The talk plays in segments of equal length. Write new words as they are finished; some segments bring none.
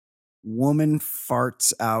Woman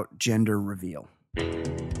farts out gender reveal.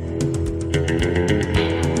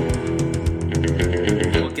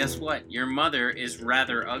 Well, guess what? Your mother is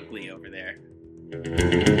rather ugly over there. Oh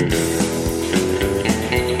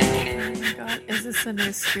my God. Is this a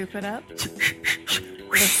new Scoop It Up?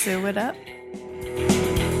 The Sue It Up?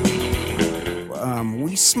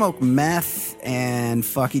 We smoke meth and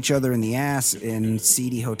fuck each other in the ass in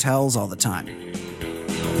seedy hotels all the time.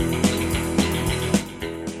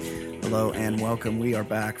 Hello and welcome. We are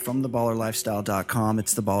back from theballerlifestyle.com.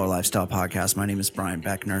 It's the Baller Lifestyle Podcast. My name is Brian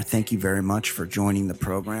Beckner. Thank you very much for joining the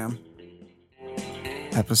program.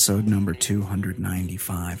 Episode number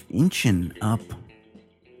 295, inching up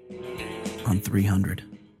on 300,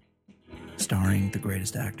 starring the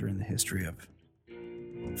greatest actor in the history of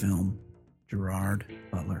film, Gerard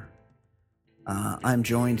Butler. I'm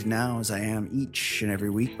joined now, as I am each and every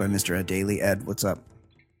week, by Mr. Ed Daly. Ed, what's up?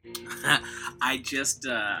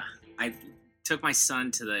 I took my son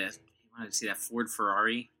to he wanted to see that Ford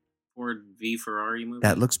V Ferrari movie.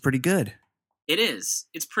 That looks pretty good. It is.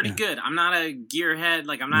 It's pretty good. I'm not a gearhead.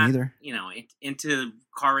 Like, I'm not, either. Into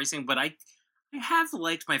car racing, but I have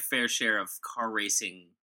liked my fair share of car racing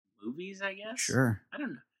movies, I guess. Sure. I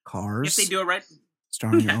don't know. Cars. If they do it right.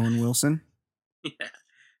 Starring Owen Wilson. Yeah.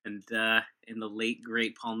 And in the late,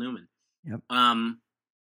 great Paul Newman. Yep.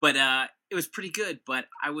 But it was pretty good. But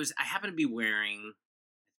I happened to be wearing,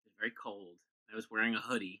 it's very cold. I was wearing a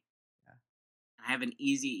hoodie. Yeah. I have an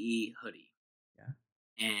Eazy-E hoodie. Yeah.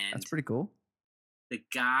 And that's pretty cool. The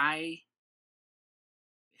guy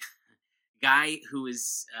who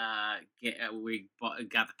is we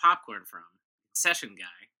got the popcorn from, session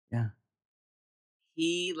guy. Yeah.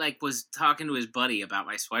 He was talking to his buddy about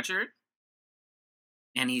my sweatshirt,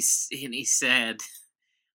 and he said,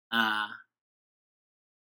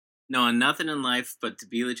 "No, nothing in life but to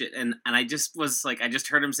be legit." And I just was like, I just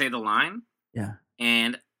heard him say the line. Yeah.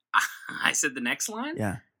 And I said the next line.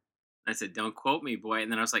 Yeah. I said, "Don't quote me, boy."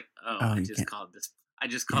 And then I was like, I just called this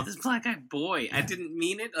black guy boy. Yeah. I didn't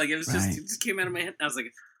mean it. Like, it was just, it just came out of my head. I was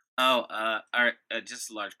like, all right,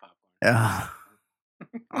 just a large popcorn.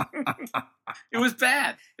 It was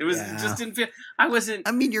bad. It was it just didn't feel. I wasn't.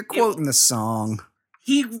 I mean, you're quoting the song.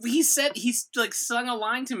 He said sung a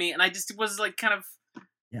line to me, and I just was like kind of.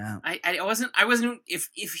 Yeah. I wasn't. If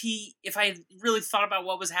I had really thought about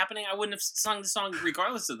what was happening, I wouldn't have sung the song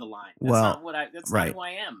regardless of the line. That's not who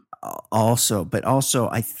I am. Also,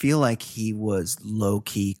 I feel like he was low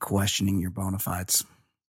key questioning your bona fides.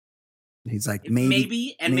 He's like,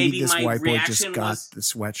 maybe this my white boy just got was the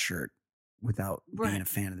sweatshirt without being a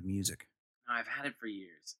fan of the music. No, I've had it for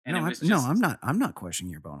years. And I'm not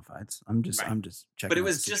questioning your bona fides. I'm just checking. But it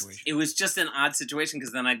was just an odd situation,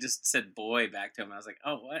 because then I just said boy back to him. I was like,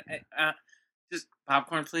 oh, what? Just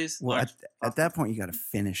popcorn, please. Well, at that point, you got to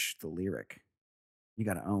finish the lyric. You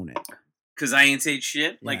got to own it. Because I ain't said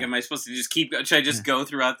shit. Yeah. Like, am I supposed to just keep? Should I just go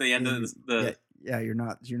throughout the end of the? Yeah, you're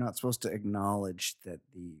not supposed to acknowledge that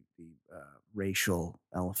the racial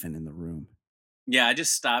elephant in the room. Yeah, I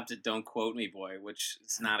just stopped at "Don't quote me, boy," which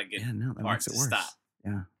is not a good that part makes it to worse. stop.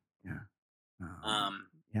 Yeah.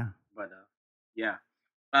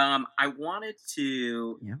 I wanted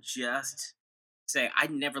to just say I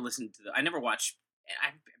never barely watched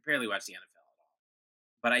the NFL at all.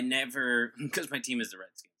 But I never, because my team is the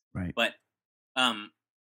Redskins. Right. But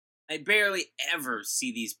I barely ever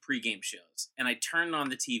see these pregame shows, and I turned on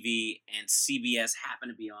the TV, and CBS happened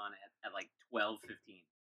to be on at like 12:15.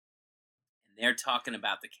 They're talking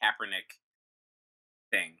about the Kaepernick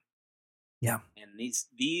thing. Yeah. And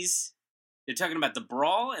these they're talking about the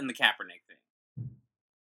brawl and the Kaepernick thing.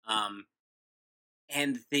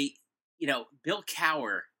 And they, Bill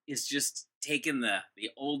Cowher is just taking the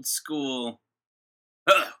old school,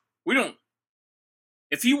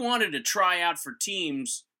 if he wanted to try out for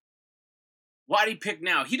teams, why'd he pick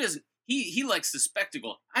now? He doesn't, he likes the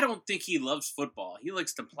spectacle. I don't think he loves football. He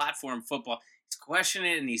likes the platform football. He's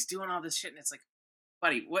questioning it, and he's doing all this shit, and it's like,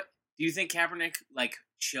 buddy, what do you think Kaepernick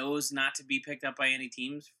chose not to be picked up by any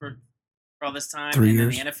teams for all this time? 3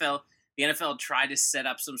 years. And then the NFL tried to set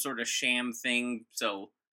up some sort of sham thing,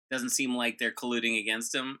 so it doesn't seem like they're colluding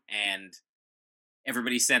against him, and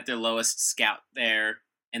everybody sent their lowest scout there,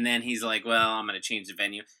 and then he's like, well, I'm going to change the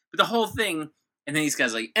venue. But the whole thing, and then these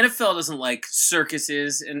guys like, NFL doesn't like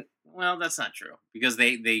circuses, and well, that's not true, because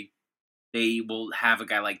they will have a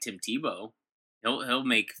guy like Tim Tebow. He'll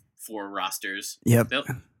make 4 rosters. Yep.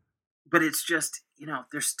 But it's just,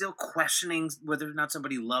 they're still questioning whether or not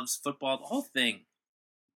somebody loves football. The whole thing.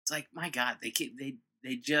 It's like, my God, they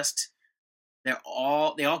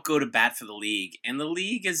all go to bat for the league, and the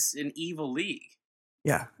league is an evil league.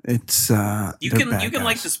 Yeah, it's You they're can bad you can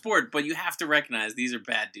like guys. the sport, but you have to recognize these are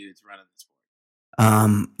bad dudes running the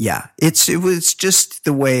sport. Yeah, it was just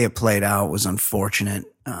the way it played out was unfortunate.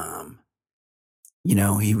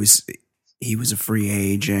 He was a free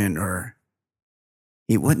agent, or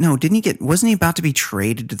he what? No, didn't he get? Wasn't he about to be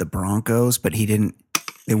traded to the Broncos? But he didn't.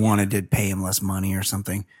 They wanted to pay him less money or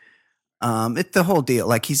something. It's the whole deal.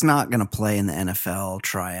 Like he's not going to play in the NFL,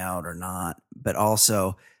 try out or not. But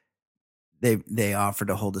also, they offered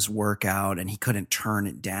to hold his workout, and he couldn't turn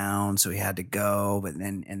it down, so he had to go. But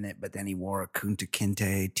then he wore a Kunta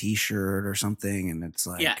Kinte T-shirt or something, and it's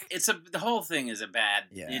like, Yeah, the whole thing is a bad.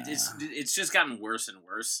 Yeah. It's just gotten worse and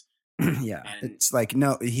worse. yeah, And it's like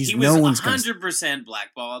no, he no was one's gonna. 100%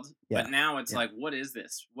 blackballed, Yeah, but now it's yeah. like, what is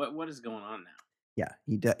this? What is going on now? Yeah,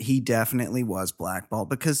 he definitely was blackballed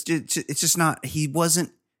because it's just not. He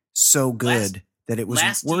wasn't so good that it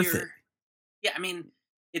was worth it. Yeah, I mean,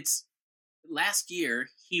 it's last year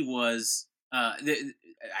he was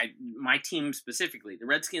my team specifically, the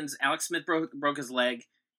Redskins. Alex Smith broke his leg,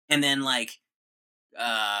 and then like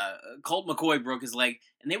Colt McCoy broke his leg,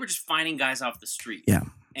 and they were just finding guys off the street. Yeah.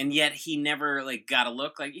 And yet he never like got a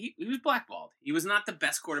look. Like he was blackballed. He was not the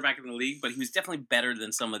best quarterback in the league, but he was definitely better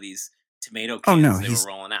than some of these tomato cans they were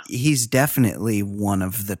rolling out. He's definitely one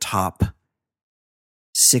of the top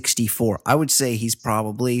 64. I would say he's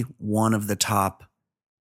probably one of the top.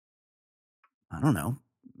 I don't know.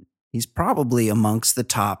 He's probably amongst the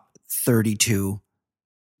top 32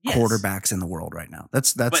 quarterbacks in the world right now.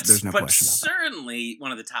 There's no question about that. Certainly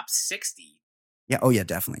one of the top 60. Yeah. Oh yeah,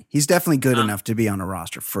 definitely. He's definitely good enough to be on a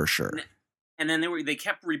roster for sure. And then they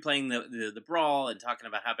kept replaying the brawl and talking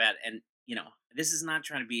about how bad. And this is not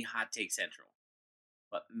trying to be hot take central,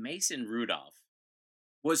 but Mason Rudolph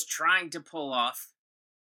was trying to pull off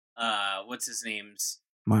what's his name's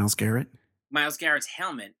Myles Garrett's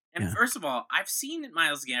helmet. And first of all, I've seen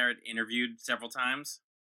Myles Garrett interviewed several times.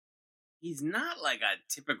 He's not like a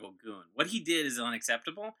typical goon. What he did is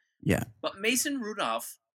unacceptable. Yeah. But Mason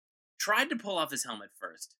Rudolph tried to pull off his helmet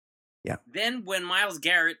first. Yeah. Then when Myles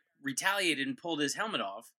Garrett retaliated and pulled his helmet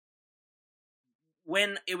off,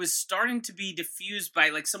 when it was starting to be diffused by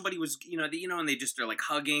like somebody was, and they just are like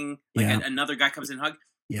hugging, like another guy comes in and hug.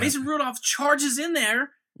 Yeah. Mason Rudolph charges in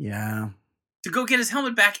there. Yeah. To go get his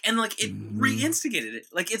helmet back, and like it re-instigated it.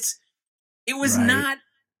 Like it was not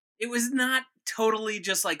totally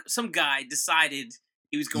just like some guy decided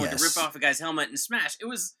he was going to rip off a guy's helmet and smash. It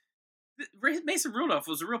was Mason Rudolph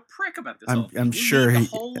was a real prick about this. I'm sure he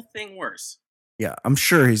made the whole thing worse. Yeah, I'm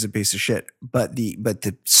sure he's a piece of shit. But the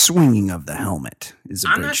swinging of the helmet is a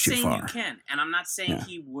bridge too far. I'm not saying you can, and I'm not saying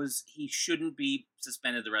he shouldn't be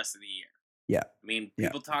suspended the rest of the year. Yeah, I mean,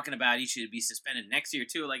 people talking about he should be suspended next year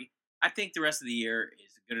too. Like, I think the rest of the year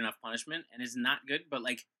is a good enough punishment, and is not good. But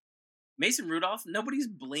like Mason Rudolph, nobody's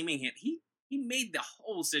blaming him. He made the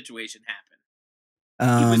whole situation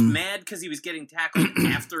happen. He was mad because he was getting tackled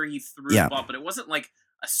after he threw the ball, but it wasn't like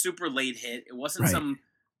a super late hit. It wasn't some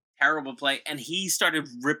terrible play, and he started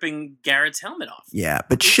ripping Garrett's helmet off. Yeah,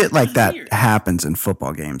 but shit like that happens in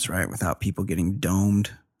football games, right? Without people getting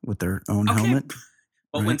domed with their own helmet.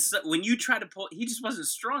 But when you try to pull, he just wasn't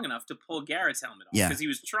strong enough to pull Garrett's helmet off because he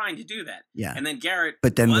was trying to do that. Yeah, and then Garrett.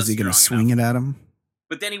 But then was he going to swing it at him?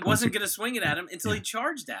 But then he wasn't going to swing it at him until he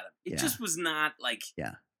charged at him. It just was not like.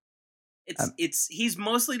 Yeah. He's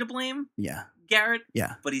mostly to blame. Yeah. Garrett.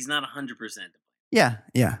 Yeah. But he's not 100% to blame. Yeah.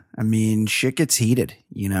 Yeah. I mean, shit gets heated.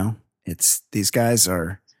 These guys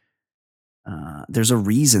are. There's a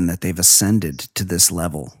reason that they've ascended to this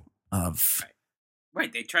level of.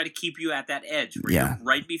 Right, they try to keep you at that edge. Where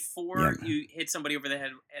right before you hit somebody over the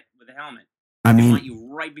head with a helmet. I mean, they want you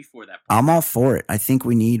right before that point. I'm all for it. I think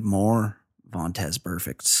we need more Vontaze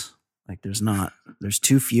Perfects. Like, there's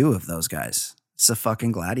too few of those guys. It's a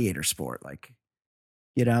fucking gladiator sport. Like,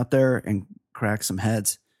 get out there and crack some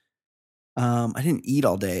heads. I didn't eat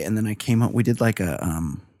all day, and then I came up. We did like a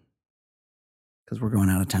because we're going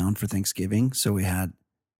out of town for Thanksgiving, so we had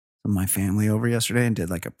some of my family over yesterday and did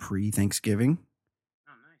like a pre-Thanksgiving.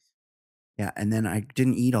 Yeah, and then I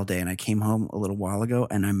didn't eat all day, and I came home a little while ago,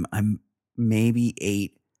 and I'm maybe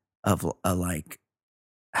ate of like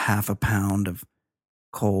half a pound of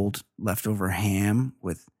cold leftover ham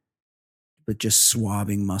with just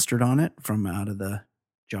swabbing mustard on it from out of the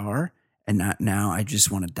jar, and now I just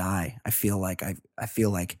want to die. I feel like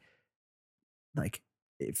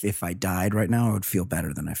if I died right now, I would feel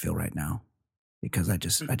better than I feel right now because I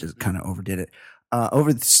just kind of overdid it.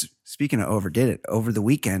 Speaking of overdid it, over the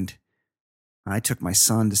weekend. I took my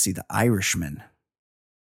son to see The Irishman.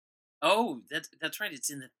 Oh, that's right. It's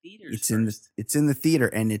in the theaters. It's in the theater,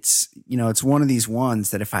 and it's it's one of these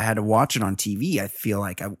ones that if I had to watch it on TV, I feel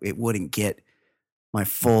like it wouldn't get my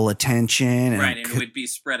full attention, and it would be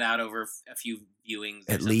spread out over a few viewings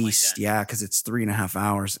at least, yeah, because it's 3.5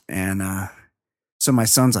 hours, and so my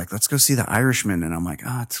son's like, "Let's go see The Irishman," and I'm like,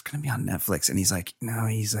 "Oh, it's gonna be on Netflix," and he's like, "No,"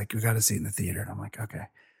 he's like, "We got to see it in the theater," and I'm like, "Okay,"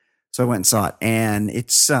 so I went and saw it, and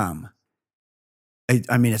it's I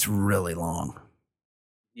mean, it's really long.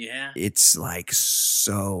 Yeah, it's like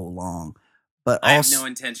so long, but I also have no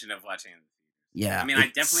intention of watching it. Yeah, I mean, I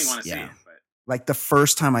definitely want to see it, but like the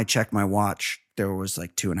first time I checked my watch, there was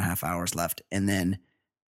like 2.5 hours left, and then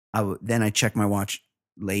I checked my watch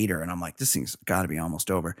later, and I'm like, this thing's got to be almost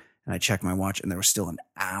over. And I checked my watch, and there was still an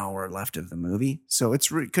hour left of the movie, so it's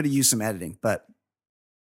could have used some editing. But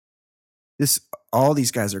all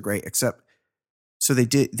these guys are great, except so they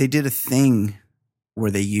did a thing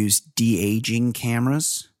where they used de-aging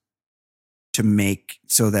cameras to make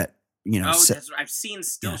so that that's right. I've seen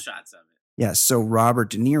still shots of it. Yeah, so Robert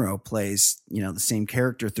De Niro plays, the same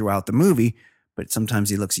character throughout the movie, but sometimes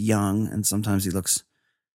he looks young and sometimes he looks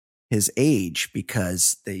his age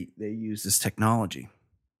because they use this technology.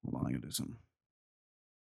 Hold on, I gotta do something.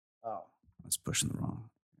 Oh, I was pushing the wrong.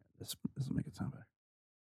 This will make it sound better.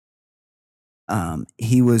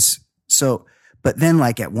 He was but then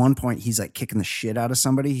like at one point he's like kicking the shit out of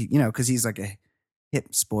somebody, because he's like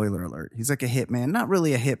spoiler alert. He's like a hitman, not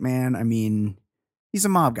really a hitman. I mean, he's a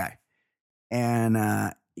mob guy.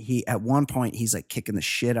 And he at one point he's like kicking the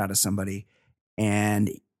shit out of somebody, and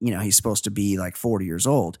he's supposed to be like 40 years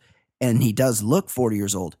old, and he does look 40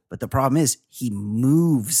 years old, but the problem is he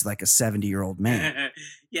moves like a 70-year-old man.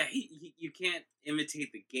 Yeah, you can't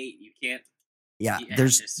imitate the gait. You can't. Yeah,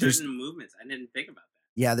 there's certain movements. I didn't think about that.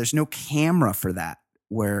 Yeah, there's no camera for that,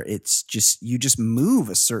 where it's just you just move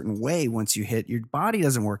a certain way once you hit. Your body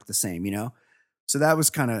doesn't work the same, So that was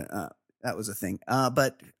kind of that was a thing.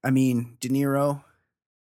 But I mean, De Niro,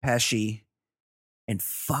 Pesci, and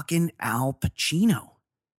fucking Al Pacino.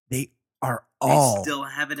 They still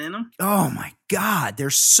have it in them. Oh my God, they're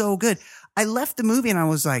so good. I left the movie and I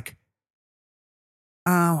was like,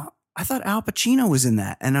 I thought Al Pacino was in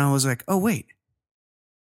that, and I was like, oh wait,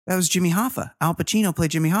 that was Jimmy Hoffa. Al Pacino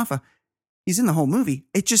played Jimmy Hoffa. He's in the whole movie.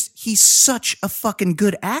 He's such a fucking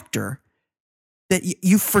good actor that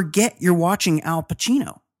you forget you're watching Al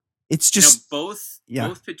Pacino. It's just both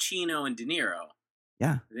Pacino and De Niro.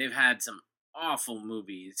 Yeah, they've had some awful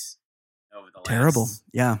movies over the last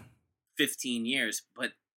 15 years,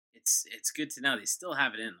 but it's good to know they still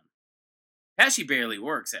have it in them. Pesci barely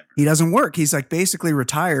works ever. He doesn't work. He's like basically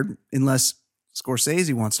retired unless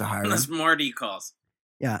Scorsese wants to hire him. Unless Marty calls.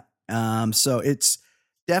 Yeah. So it's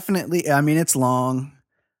definitely. I mean, it's long.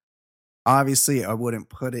 Obviously, I wouldn't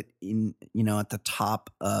put it in, at the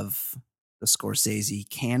top of the Scorsese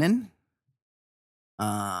canon.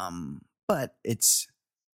 But it's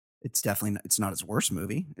definitely it's not his worst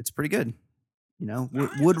movie. It's pretty good.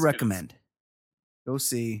 Would recommend. Go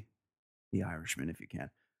see The Irishman if you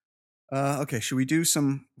can. Okay, should we do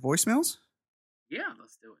some voicemails? Yeah,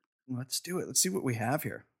 let's do it. Let's do it. Let's see what we have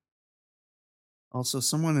here. Also,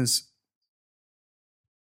 someone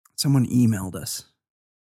emailed us.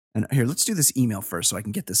 And here, let's do this email first so I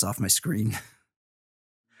can get this off my screen.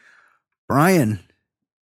 Brian,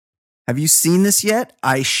 have you seen this yet?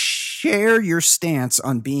 I share your stance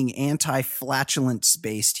on being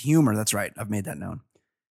anti-flatulence-based humor. That's right. I've made that known.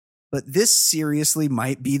 But this seriously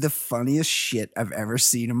might be the funniest shit I've ever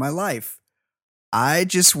seen in my life. I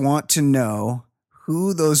just want to know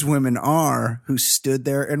who those women are who stood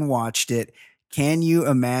there and watched it. Can you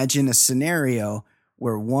imagine a scenario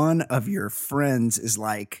where one of your friends is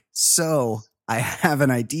like, so I have an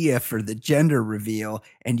idea for the gender reveal,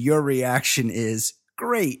 and your reaction is,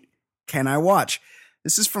 great, can I watch?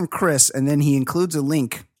 This is from Chris, and then he includes a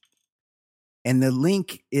link. And the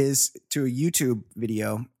link is to a YouTube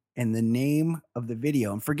video, and the name of the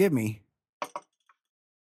video, and forgive me,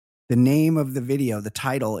 the name of the video, the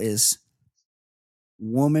title is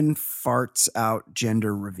Woman Farts Out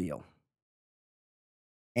Gender Reveal.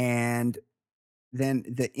 And then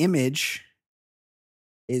the image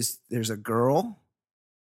is there's a girl.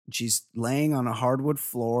 She's laying on a hardwood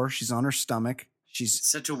floor. She's on her stomach. It's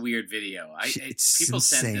such a weird video. People insane.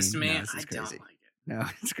 Send this to me. No, I don't like it. No,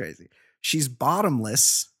 it's crazy. She's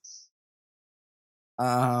bottomless.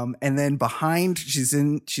 And then behind,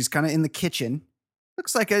 she's kind of in the kitchen.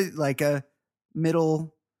 Looks like a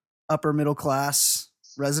upper middle class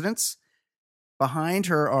residence. Behind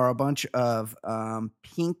her are a bunch of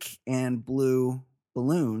pink and blue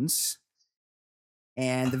balloons.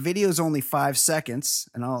 And the video is only 5 seconds.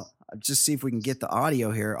 And just see if we can get the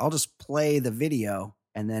audio here. I'll just play the video,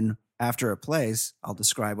 and then after it plays, I'll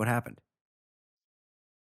describe what happened.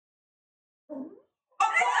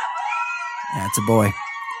 Yeah, it's a boy.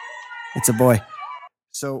 It's a boy.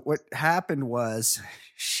 So what happened was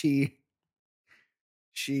she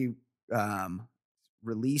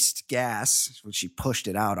released gas, which she pushed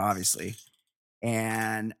it out, obviously,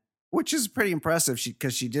 and which is pretty impressive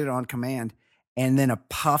because she did it on command. And then a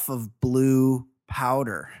puff of blue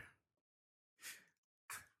powder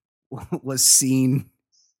was seen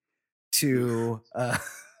to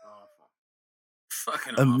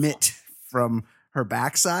emit from her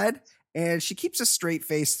backside. And she keeps a straight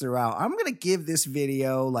face throughout. I'm going to give this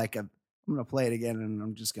video I'm going to play it again, and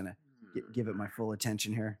I'm just going to give it my full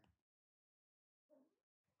attention here.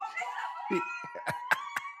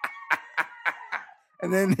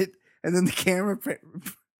 And then the camera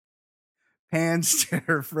pans to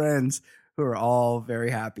her friends, who are all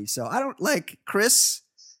very happy. So I don't like Chris,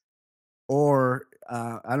 or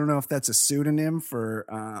I don't know if that's a pseudonym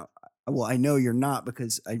for. Well, I know you're not,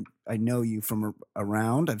 because I know you from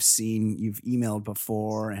around. I've seen you've emailed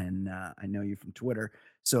before, and I know you from Twitter.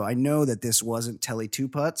 So I know that this wasn't Telly Two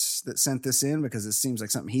Putts that sent this in, because it seems like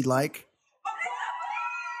something he'd like.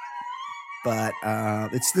 But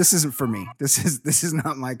this isn't for me. This is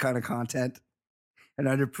not my kind of content, and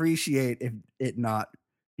I'd appreciate if it not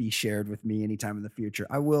be shared with me anytime in the future.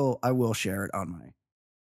 I will share it on my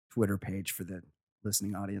Twitter page for the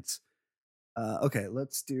listening audience. Okay,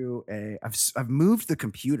 let's do I've moved the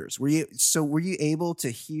computers. Were you able to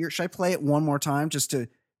hear? Should I play it one more time for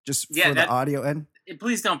the audio end?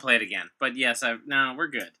 Please don't play it again. But yes, we're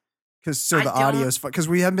good. Because the audio is fun. Because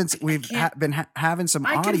we've been having some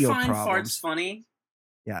audio problems. I can find farts funny.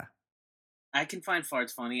 Yeah, I can find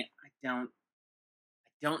farts funny. I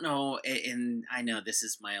don't know, and I know this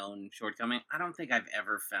is my own shortcoming. I don't think I've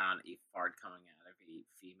ever found a fart coming out of a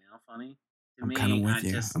female funny. I'm kind of with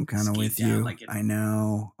you. I'm kind of with you. I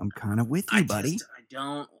know. I'm kind of with you, buddy.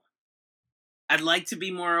 I'd like to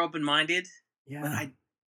be more open-minded. Yeah. But I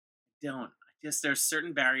don't. There's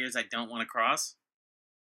certain barriers I don't want to cross.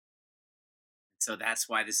 So that's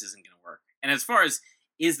why this isn't going to work. And as far as,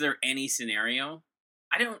 is there any scenario?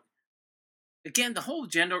 Again, the whole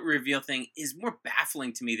gender reveal thing is more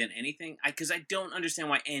baffling to me than anything. Because I don't understand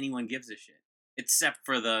why anyone gives a shit. Except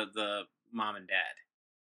for the mom and dad.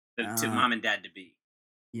 To mom and dad to be.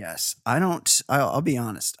 Yes. I'll be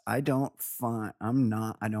honest. I don't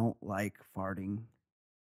like farting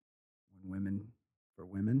for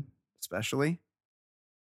women, especially,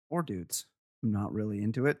 or dudes. I'm not really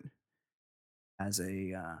into it as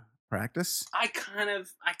a practice. I kind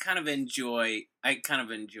of enjoy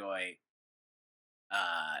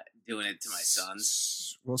doing it to my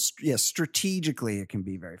sons. Well, strategically it can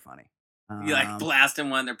be very funny. You blasting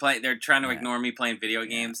one. They're trying to ignore me playing video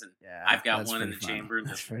games, and I've got one in the chamber.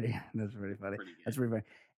 That's pretty funny. That's pretty funny.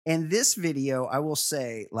 And this video, I will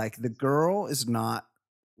say, the girl is not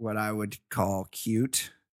what I would call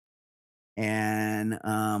cute, and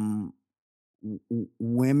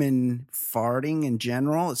women farting in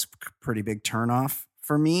general is a pretty big turnoff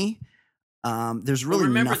for me. There's really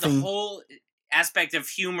nothing. The whole aspect of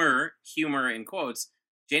humor in quotes.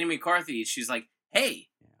 Janie McCarthy, she's like, hey.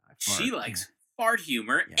 She likes fart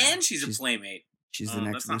humor, and she's a playmate. She's the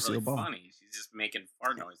next Lucille Ball. Funny. She's just making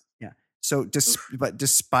fart noises. Yeah. So, but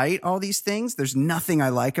despite all these things, there's nothing I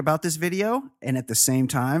like about this video, and at the same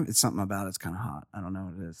time, it's something about it's kind of hot. I don't know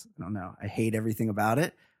what it is. I don't know. I hate everything about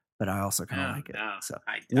it, but I also kind of like it. No. So,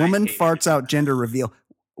 woman farts out gender reveal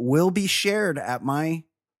will be shared at my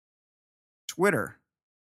Twitter,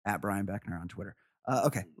 at Brian Beckner on Twitter.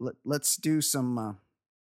 Okay, let's do some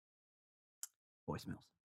voicemails.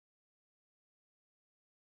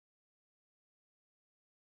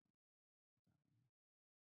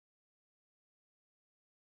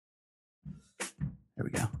 There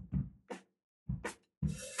we go.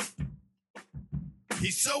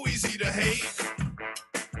 He's so easy to hate.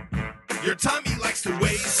 Your time he likes to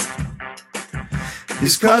waste.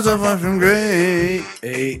 His cars are far from great.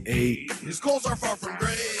 His goals are far from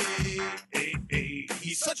great.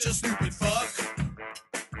 He's such a stupid fuck.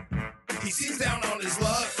 He seems down on his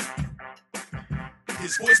luck.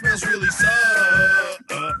 His voicemails really suck.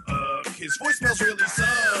 His voicemails really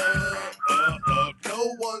suck.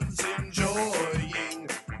 No one's enjoying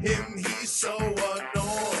him. He's so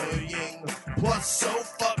annoying. Plus so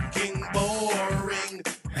fucking boring.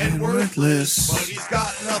 And we're worthless. But he's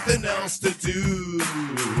got nothing else to do.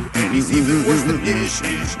 And he's even worse than ish.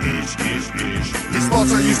 His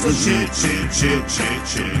thoughts are useless shit.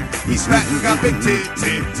 He's fat and got big tits.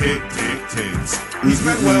 He's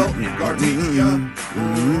Manuel Gardenia.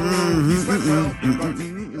 He's Manuel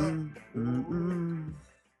Gardenia.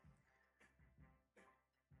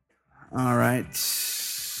 All right.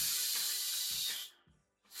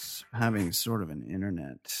 Having sort of an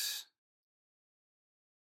internet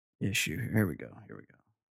issue. Here we go. Let's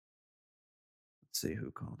see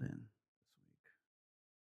who called in this week.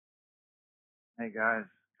 Hey guys,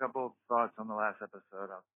 a couple of thoughts on the last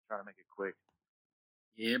episode. I'll try to make it quick.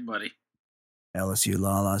 Yeah, buddy. LSU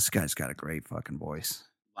Lala. This guy's got a great fucking voice.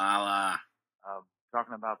 Lala.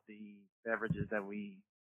 Talking about the beverages that we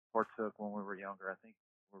partook when we were younger, I think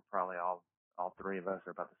we're probably all three of us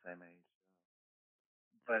are about the same age.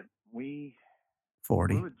 But we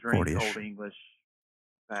 40, would drink 40-ish. Old English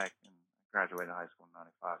back in, I graduated high school in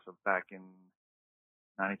 95, so back in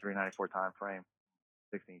 93, 94 time frame,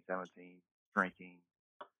 16, 17, drinking.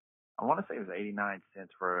 I want to say it was 89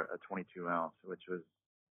 cents for a 22 ounce, which was,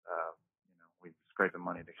 we were scraping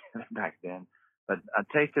money together back then. But I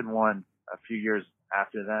tasted one a few years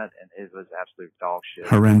after that, and it was absolute dog shit.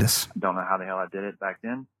 Horrendous. I don't know how the hell I did it back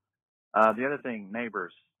then. The other thing,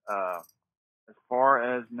 neighbors. As far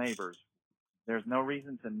as neighbors, there's no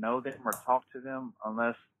reason to know them or talk to them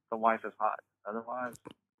unless the wife is hot. Otherwise,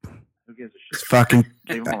 who gives a shit? It's fucking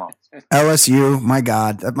Leave them alone. LSU. My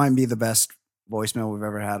God, that might be the best voicemail we've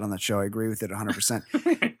ever had on the show. I agree with it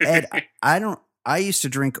 100%. Ed, I used to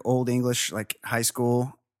drink Old English like high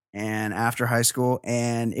school and after high school,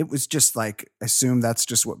 and it was just like assume that's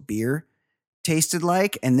just what beer tasted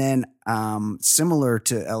like. And then similar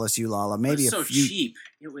to LSU Lala, maybe it was cheap.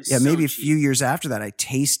 It was maybe a cheap. few years after that, I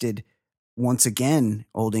tasted once again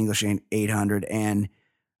Old English 800, and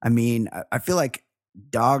I mean, I feel like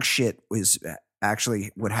dog shit was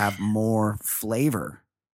actually would have more flavor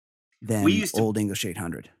than Old English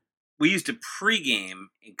 800. We used to pregame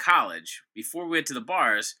in college before we went to the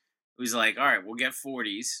bars. It was like, all right, we'll get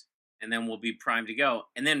 40s, and then we'll be primed to go.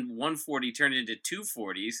 And then 140 turned into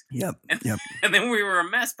 240s. Yep. And then we were a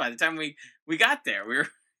mess by the time we got there.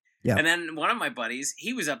 Yep. And then one of my buddies,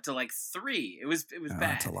 he was up to like 3. It was bad.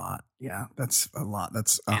 That's a lot. Yeah, that's a lot.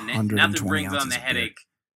 That's and 120 nothing brings ounces on the of beer. headache.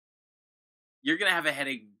 You're gonna have a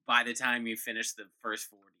headache by the time you finish the first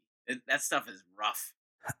 40. That stuff is rough.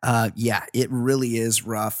 Yeah, it really is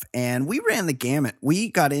rough. And we ran the gamut. We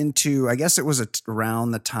got into, I guess it was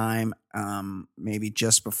around the time, maybe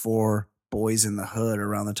just before Boys in the Hood,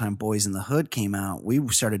 around the time Boys in the Hood came out, we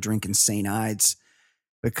started drinking St. Ides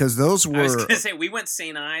because those were. I was gonna say we went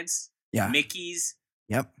St. Ides, yeah, Mickey's,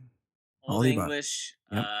 yep, Old English.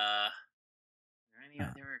 Yep.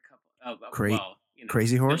 There were a couple.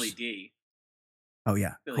 Crazy Horse, Billy D. Oh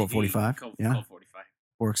yeah, Billy Colt 45. Yeah, Colt 45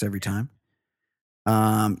 works every time.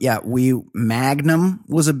 Magnum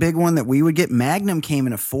was a big one that we would get. Magnum came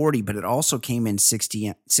in a 40, but it also came in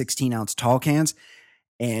 16 ounce tall cans,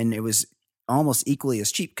 and it was almost equally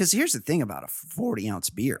as cheap. Because here's the thing about a 40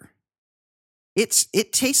 ounce beer.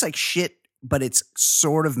 It tastes like shit, but it's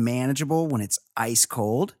sort of manageable when it's ice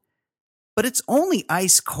cold, but it's only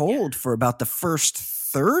ice cold for about the first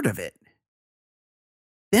third of it.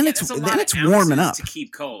 Then it's warming up to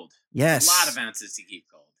keep cold. Yes. A lot of ounces to keep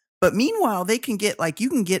cold. But meanwhile, they can get you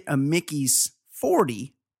can get a Mickey's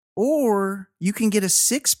 40, or you can get a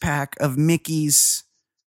 6-pack of Mickey's,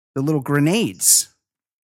 the little grenades.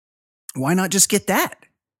 Why not just get that?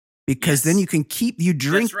 Because then you can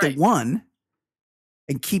drink the one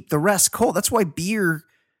and keep the rest cold. That's why beer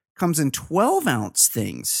comes in 12 ounce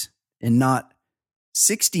things and not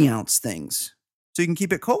 60 ounce things. So you can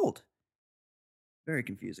keep it cold. Very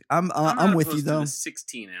confusing. I'm with you though.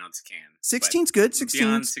 16 ounce can. 16's good. 16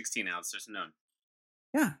 beyond 16 ounce, there's none.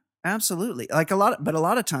 Yeah, absolutely. Like a lot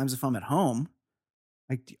of times if I'm at home,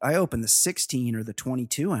 I open the 16 or the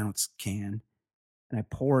 22 ounce can and I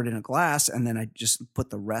pour it in a glass and then I just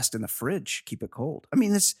put the rest in the fridge, keep it cold. I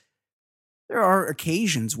mean, there are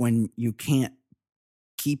occasions when you can't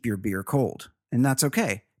keep your beer cold, and that's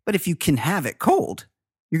okay. But if you can have it cold,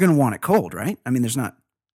 you're going to want it cold, right? I mean, there's no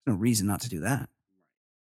reason not to do that.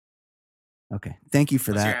 Okay. Thank you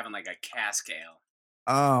for Unless that. You're having like a cask ale.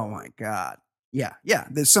 Oh my God. Yeah. Yeah.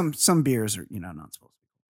 There's some beers are, not supposed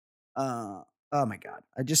to be. Oh my God.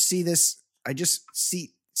 I just see this. I just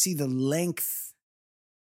see the length.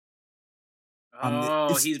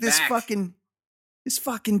 He's back. This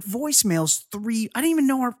fucking voicemail's 3. I didn't even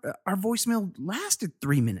know our voicemail lasted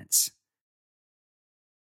 3 minutes.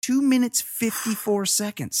 2 minutes, 54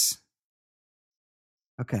 seconds.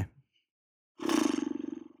 Okay.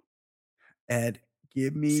 Ed,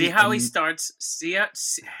 give me. See how he starts. See.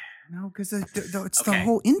 No, because it's the Okay.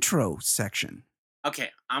 whole intro section.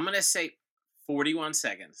 Okay, I'm gonna say 41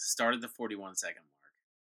 seconds. Start at the 41-second mark.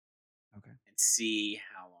 Okay. And see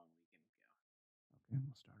how long we can go. Okay,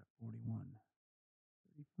 we'll start at 41.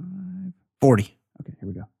 35. 40. Okay, here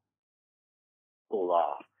we go. Pull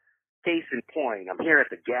off. Case in point, I'm here at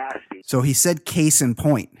the gas station. So he said case in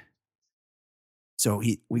point. So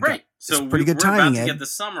we got So pretty good we're timing, about to Ed. get the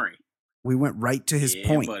summary. We went right to his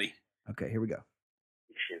point. Buddy. Okay, here we go.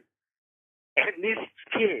 And this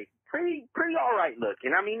chick, pretty all right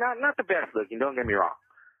looking. I mean, not the best looking, don't get me wrong.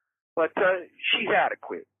 But she's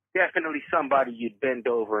adequate. Definitely somebody you'd bend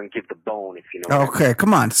over and give the bone if you know what I mean. Okay,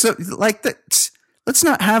 come on. So like let's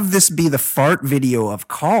not have this be the fart video of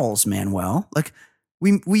calls, Manuel. Like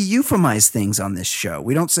we euphemize things on this show.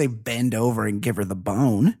 We don't say bend over and give her the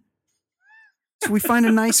bone. So we find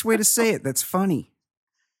a nice way to say it that's funny.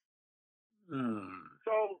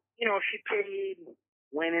 So, she paid,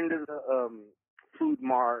 went into the food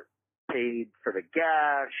mart, paid for the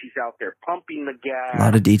gas. She's out there pumping the gas. A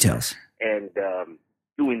lot of details. And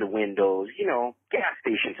doing the windows, gas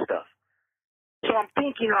station stuff. So I'm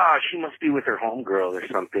thinking, she must be with her homegirl or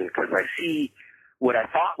something, because I see what I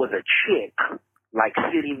thought was a chick, like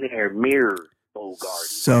sitting there, mirror Bogart.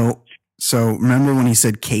 So remember when he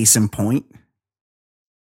said case in point?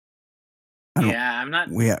 Yeah, I'm not.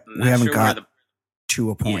 We not haven't sure got where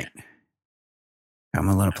to a point. Yeah. I'm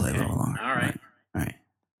gonna let it play Okay. a little longer. All right.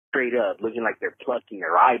 Straight up, looking like they're plucking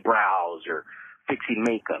their eyebrows or fixing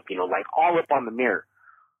makeup, like all up on the mirror.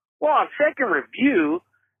 Well, on second review,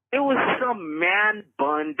 it was some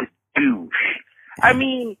man-bunned douche. I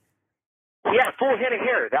mean, he had a full head of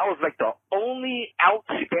hair. That was like the only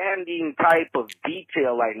outstanding type of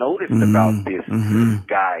detail I noticed about this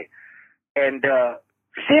guy. And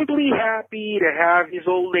simply happy to have his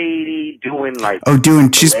old lady doing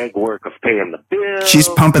she's legwork of paying the bill. She's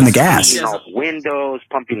pumping the gas. Cleaning all the windows,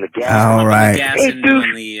 pumping the gas. All right. The gas Hey, and douche.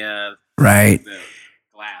 doing the Right. the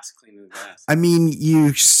glass, cleaning the glass. I mean,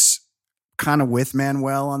 you kind of with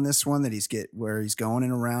Manuel on this one that where he's going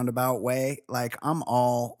in a roundabout way. Like I'm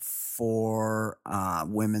all for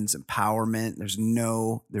women's empowerment.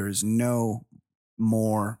 There is no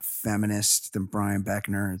more feminist than Brian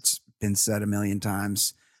Beckner. It's been said a million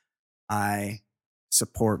times. I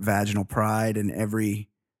support vaginal pride in every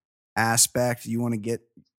aspect. You want to get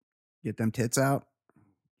them tits out,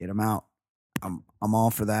 get them out. I'm all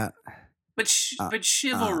for that. But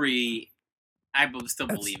chivalry, I still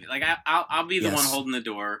believe it. Like I'll be the one holding the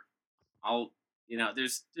door.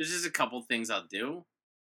 There's just a couple things I'll do.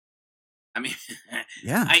 I mean,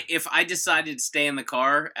 yeah. If I decided to stay in the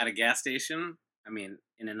car at a gas station, I mean,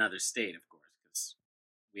 in another state, of course, because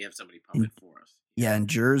we have somebody pump it for us. Yeah, in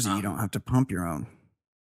Jersey, you don't have to pump your own.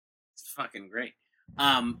 It's fucking great.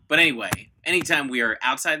 But anyway, anytime we are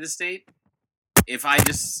outside the state, if I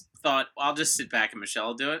just thought, I'll just sit back and Michelle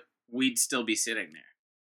will do it, we'd still be sitting there.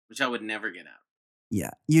 Michelle would never get out.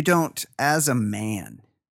 Yeah, you don't, as a man,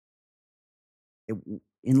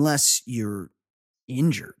 unless you're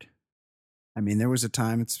injured. I mean, there was a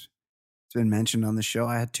time, it's been mentioned on the show,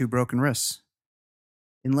 I had 2 broken wrists.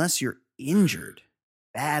 Unless you're injured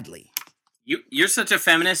badly. You're such a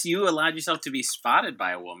feminist, you allowed yourself to be spotted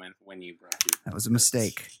by a woman when you broke your That was a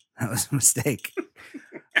mistake.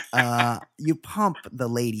 You pump the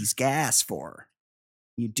lady's gas for her.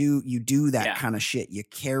 You do that kind of shit. You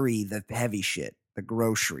carry the heavy shit, the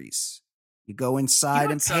groceries. You go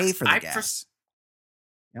inside and pay for the gas.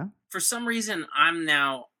 For some reason, I'm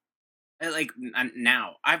now,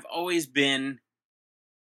 I've always been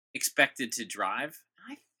expected to drive.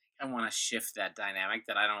 I want to shift that dynamic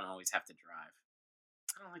that I don't always have to drive.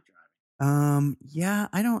 I don't like driving. Yeah,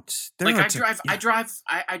 I don't. I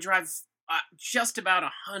drive just about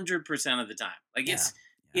 100% of the time. Like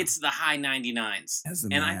it's the high 99s. As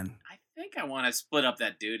the and man. I think I want to split up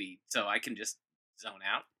that duty so I can just zone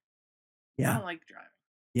out. Yeah. I don't like driving.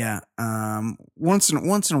 Yeah. Once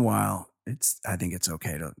in a while, I think it's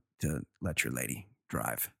okay to let your lady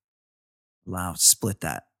drive. Split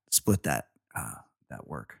that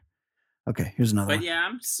work. Okay, here's another one. But yeah,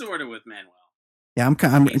 I'm sort of with Manuel. Yeah, I'm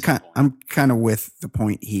kind of with the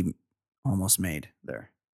point he almost made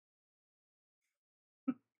there.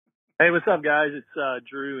 Hey, what's up, guys? It's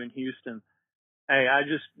Drew in Houston. Hey, I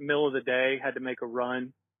just middle of the day had to make a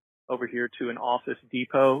run over here to an Office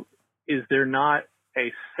Depot. Is there not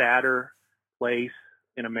a sadder place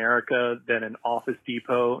in America than an Office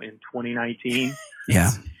Depot in 2019?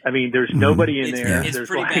 Yeah. I mean, there's nobody in there. It's there's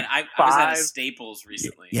pretty bad. I was at a Staples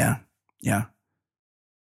recently. Yeah.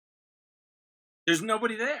 There's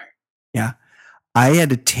nobody there. Yeah. I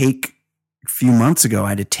had to take a few months ago, I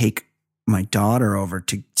had to take my daughter over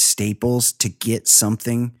to Staples to get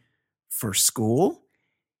something for school.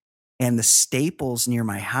 And the Staples near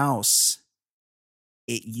my house,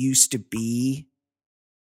 it used to be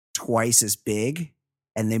twice as big,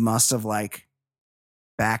 and they must have like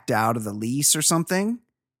backed out of the lease or something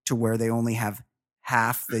to where they only have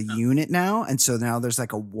half the unit now. And so now there's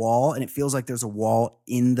like a wall, and it feels like there's a wall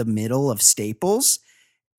in the middle of Staples.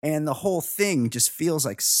 And the whole thing just feels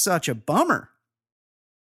like such a bummer.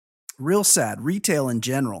 Real sad. Retail in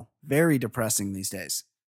general, very depressing these days.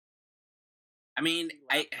 I mean,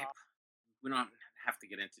 we don't have to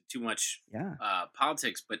get into too much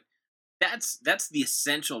politics, but that's the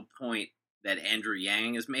essential point that Andrew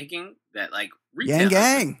Yang is making, that like retail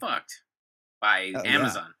is fucked by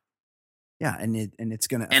Amazon. Yeah, and it's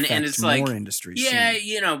going to affect it's more like, industries. Yeah, soon.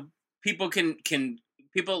 you know, people can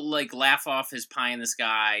people like laugh off his pie in the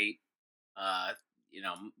sky, you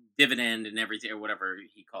know, dividend and everything, or whatever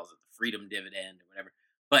he calls it, the freedom dividend or whatever.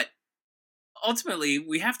 But ultimately,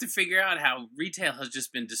 we have to figure out how retail has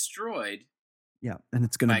just been destroyed. Yeah, and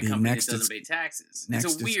it's going to be a company next. that doesn't pay taxes.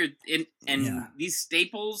 It's a weird, and these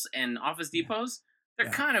Staples and Office Depots, they're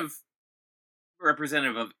kind of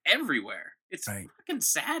representative of everywhere. It's fucking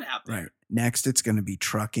sad out there. Right. Next, it's going to be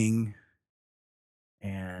trucking,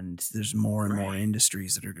 and there's more and more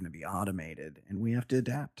industries that are going to be automated, and we have to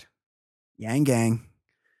adapt. Yang gang.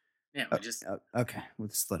 Yeah, we just okay.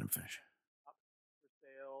 Let's let him finish. For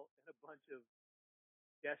sale and a bunch of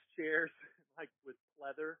desk chairs, like with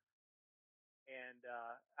leather. And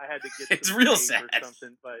I had to get it's real sad or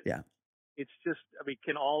something, but it's just, I mean,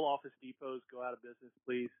 can all Office Depots go out of business,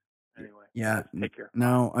 please? Anyway, yeah, take care.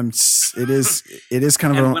 No, it is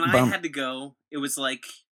kind of and a when bump. I had to go, it was like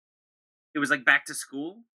back to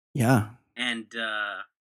school. Yeah, and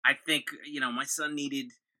I think, you know, my son needed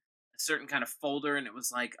a certain kind of folder, and it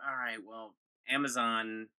was like, all right, well,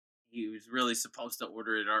 Amazon, he was really supposed to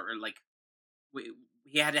order it, or like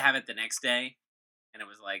he had to have it the next day. And it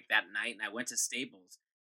was like that night, and I went to Staples,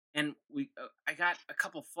 and I got a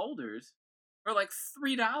couple folders for like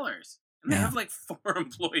 $3, and they have like 4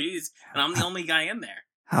 employees, and I'm the only guy in there.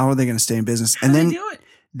 How are they going to stay in business? How and do then they do it?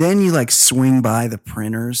 Then you like swing by the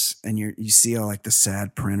printers, and you see all like the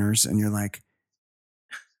sad printers, and you're like,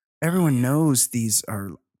 everyone knows these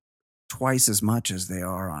are twice as much as they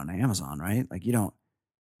are on Amazon, right? Like no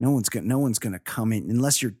one's going to come in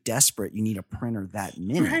unless you're desperate. You need a printer that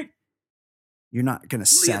minute. Right. You're not going to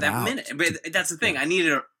set that out. minute. But that's the thing. I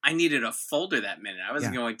needed a folder that minute. I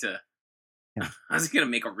wasn't going to. Yeah. I was going to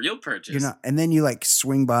make a real purchase. You're not, and then you like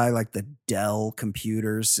swing by like the Dell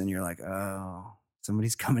computers, and you're like, oh,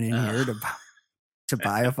 somebody's coming in here to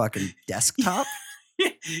buy a fucking desktop.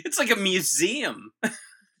 Yeah, it's like a museum.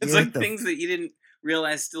 It's like things that you didn't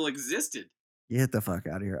realize still existed. Get the fuck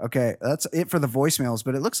out of here. Okay, that's it for the voicemails.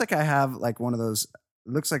 But it looks like I have like one of those.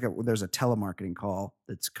 It looks like there's a telemarketing call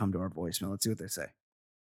that's come to our voicemail. Let's see what they say.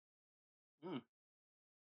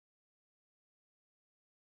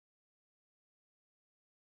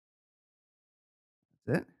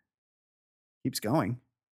 That's it. Keeps going.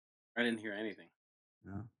 I didn't hear anything.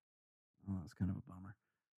 No. Oh, that's kind of a bummer.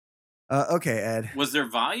 Okay, Ed. Was there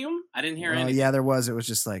volume? I didn't hear anything. Yeah, there was. It was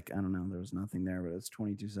just like, I don't know. There was nothing there, but it's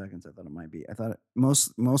 22 seconds. I thought it might be. I thought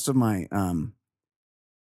most of my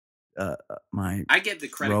I get the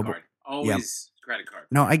credit card. Always credit card.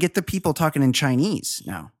 No, I get the people talking in Chinese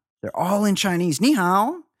now. They're all in Chinese. Ni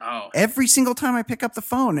hao. Oh. Every single time I pick up the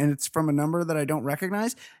phone and it's from a number that I don't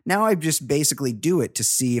recognize, now I just basically do it to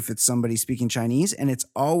see if it's somebody speaking Chinese. And it's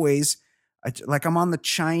always like I'm on the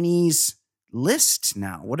Chinese list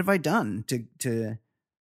now. What have I done to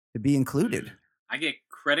be included? I get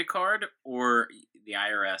credit card, or the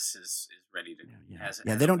IRS is ready to.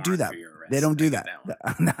 Yeah, they don't do that. They don't do that.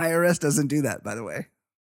 The IRS doesn't do that, by the way.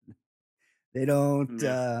 They don't.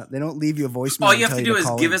 They don't leave you a voicemail. All you have to do is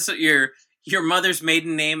give us your mother's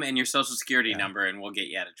maiden name and your social security number, and we'll get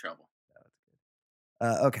you out of trouble.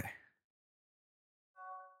 Okay.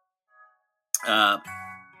 All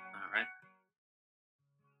right.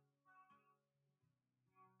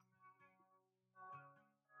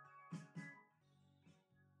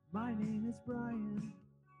 My name is Brian.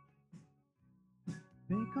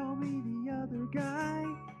 They call me the other guy.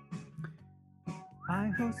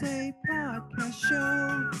 I host a podcast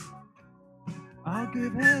show. I'll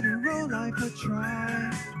give hetero life a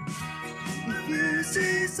try. If you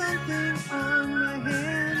see something on my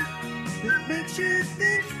hand that makes you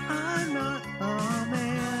think I'm not a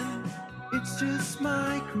man, it's just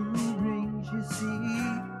my cool rings, you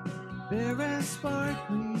see. They're as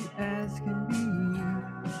sparkly as can be.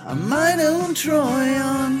 I might own Troy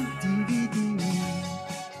on DVD.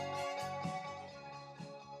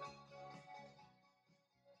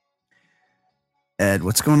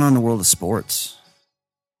 what's going on in the world of sports?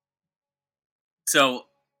 So,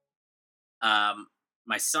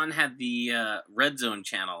 my son had the Red Zone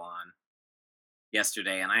channel on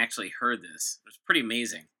yesterday, and I actually heard this. It was pretty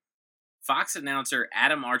amazing. Fox announcer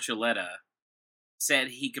Adam Archuleta said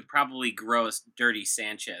he could probably grow a dirty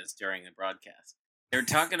Sanchez during the broadcast. They're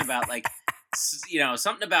talking about, like,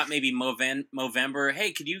 something about maybe Movember.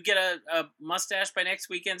 Hey, could you get a mustache by next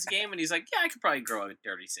weekend's game? And he's like, yeah, I could probably grow a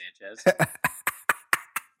dirty Sanchez.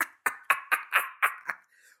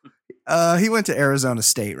 He went to Arizona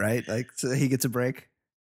State, right? Like, so he gets a break.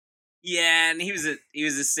 Yeah, and he was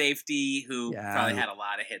a safety who probably had a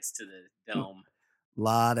lot of hits to the dome. A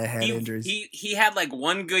lot of head injuries. He had like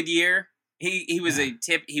one good year. He was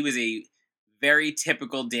a very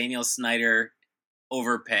typical Daniel Snyder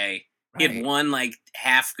overpay. He had one like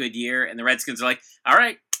half good year, and the Redskins are like, all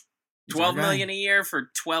right, $12 million a year for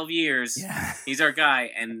 12 years. Yeah. He's our guy,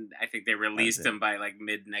 and I think they released him by like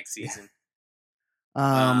mid next season.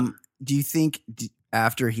 Do you think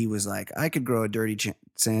after he was like, I could grow a dirty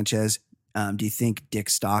Sanchez, do you think Dick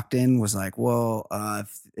Stockton was like, well,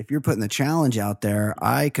 if you're putting the challenge out there,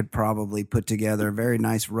 I could probably put together a very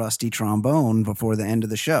nice rusty trombone before the end of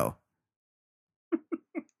the show?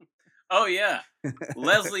 Oh, yeah.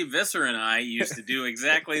 Leslie Visser and I used to do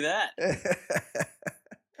exactly that.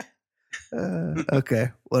 Okay.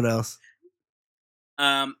 What else?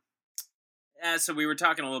 So we were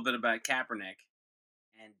talking a little bit about Kaepernick,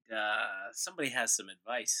 and somebody has some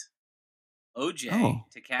advice. OJ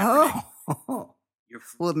to Kaepernick. Oh.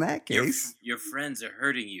 Well, in that case, your friends are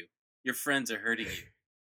hurting you. Your friends are hurting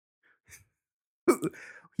you.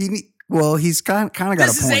 He's kind of got a point.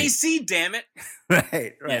 This is AC, damn it.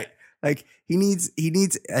 Right. Yeah. Like he needs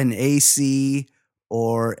an AC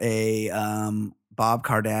or a Bob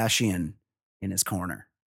Kardashian in his corner.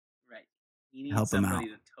 Right. He needs help somebody him out.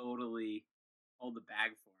 to totally hold the bag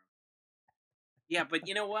for him. Yeah, but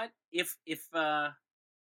you know what? If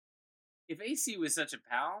AC was such a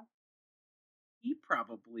pal, he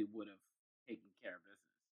probably would have taken care of business.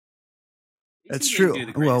 That's AC true. didn't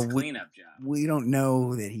do the greatest cleanup job. We don't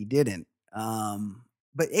know that he didn't.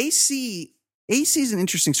 But AC is an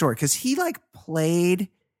interesting story because he like played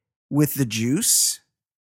with the Juice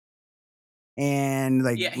and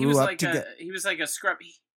like he grew was up like he was like a scrub.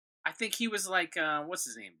 I think he was like what's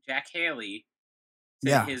his name, Jack Haley.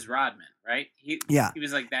 His Rodman, right? He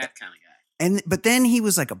was like that kind of guy. But then he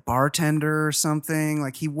was like a bartender or something.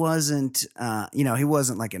 Like he wasn't, he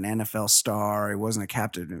wasn't like an NFL star. He wasn't a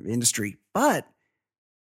captain of industry. But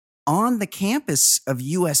on the campus of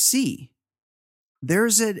USC,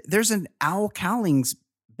 there's an Al Cowlings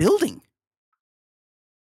building.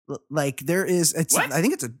 Like there is, What? I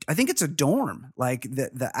think it's a dorm, like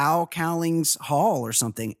the Al Cowlings Hall or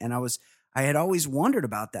something. And I had always wondered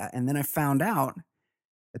about that, and then I found out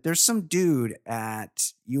that there's some dude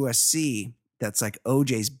at USC that's like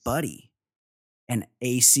OJ's buddy and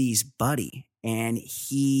AC's buddy, and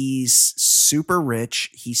he's super rich.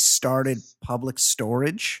 He started Public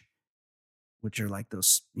Storage, which are like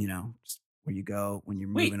those, where you go when you're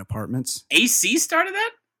moving apartments. AC started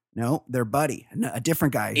that? No, their buddy, a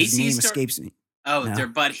different guy. His name escapes me. Oh, No. their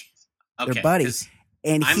buddy. Okay, Their buddy, 'cause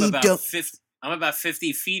and I'm he about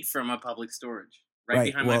 50 feet from a Public Storage, right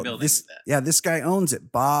behind my building. This guy owns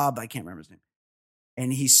it. Bob, I can't remember his name,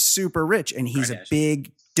 and he's super rich, and he's a Kardashian.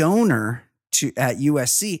 big donor at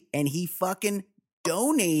USC, and he fucking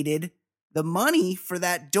donated the money for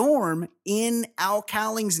that dorm in Al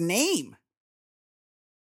Cowlings' name.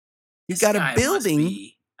 He's got a building. Must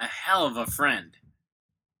be a hell of a friend.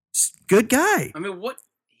 Good guy. I mean, what?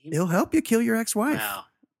 He'll help you kill your ex-wife. Wow.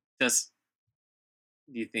 Do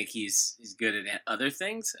you think he's good at other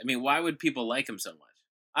things? I mean, why would people like him so much?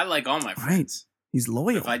 I like all my friends. He's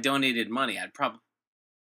loyal. If I donated money, I'd probably.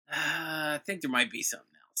 I think there might be something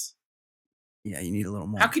else. Yeah, you need a little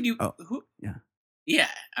more. How could you? Oh, yeah.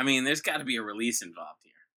 Yeah, I mean, there's got to be a release involved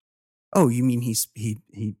here. Oh, you mean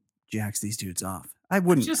he jacks these dudes off? I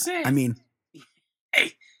wouldn't. Just saying. I mean,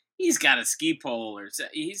 hey, he's got a ski pole, or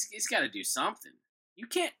he's got to do something. You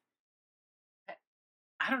can't.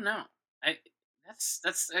 I don't know.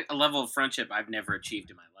 That's a level of friendship I've never achieved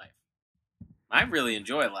in my life. I really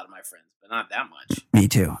enjoy a lot of my friends, but not that much. me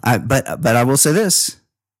too. But I will say this: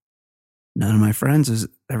 none of my friends has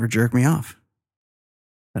ever jerked me off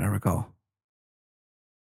that I recall.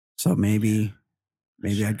 So maybe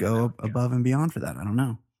I'd go above and beyond for that. I don't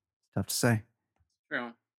know. It's tough to say.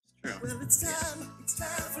 True. Well, it's time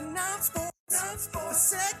for non-sports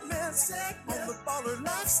segment on the Baller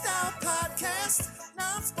Lifestyle Podcast.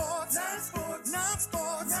 Non-sports.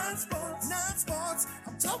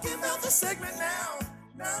 I'm talking about the segment now.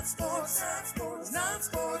 Non-sports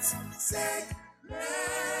segment.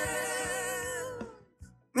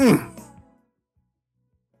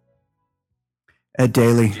 Ed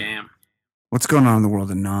Daly, Jam. what's going on in the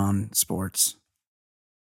world of non-sports?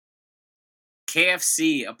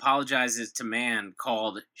 KFC apologizes to man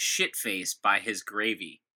called shitface by his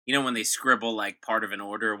gravy. You know when they scribble like part of an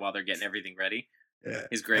order while they're getting everything ready?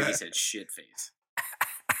 His gravy said shitface.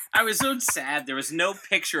 I was so sad. There was no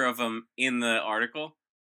picture of him in the article.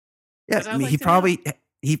 Yeah, 'Cause I I'd mean, like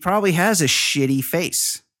he probably has a shitty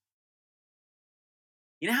face.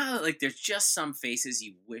 You know how like there's just some faces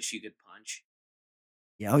you wish you could punch?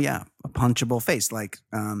 Yeah, oh yeah, a punchable face like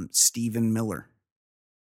Stephen Miller.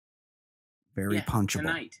 Very punchable.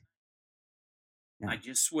 Tonight. Yeah. I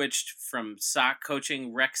just switched from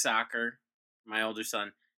coaching rec soccer, my older son,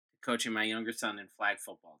 to coaching my younger son in flag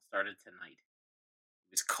football. It started tonight.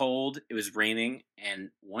 It was cold, it was raining,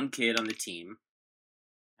 and one kid on the team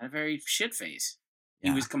had a very shit face.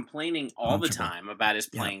 He was complaining all the time about his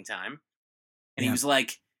playing time, and he was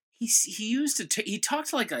like, he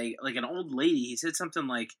talked like an old lady. He said something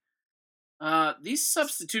like, "These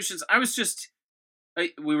substitutions."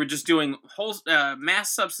 We were just doing whole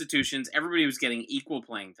mass substitutions. Everybody was getting equal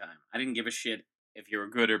playing time. I didn't give a shit if you were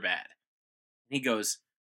good or bad. And he goes,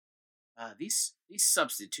 "These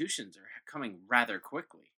substitutions are coming rather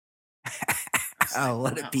quickly." Oh,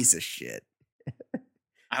 what a piece of shit!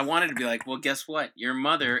 I wanted to be like, well, guess what? Your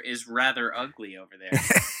mother is rather ugly over there,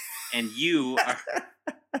 and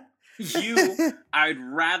I'd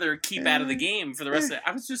rather keep out of the game for the rest of it.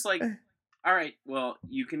 I was just like, all right, well,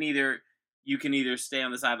 you can either stay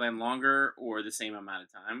on the sideline longer or the same amount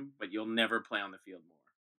of time, but you'll never play on the field more.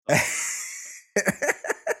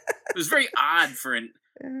 It was very odd for an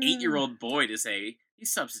 8-year-old boy to say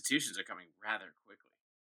these substitutions are coming rather quickly.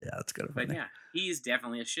 Yeah, that's good. But yeah, he's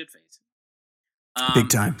definitely a shitface. Big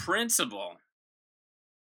time. A principal.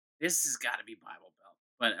 This has got to be Bible Belt,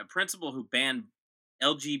 but a principal who banned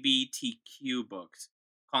LGBTQ books,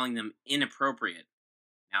 calling them inappropriate,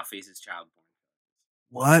 now faces child porn.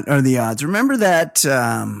 What are the odds? Remember that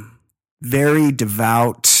very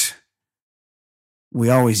devout. We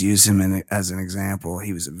always use him as an example.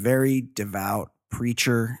 He was a very devout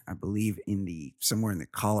preacher, I believe, somewhere in the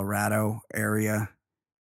Colorado area.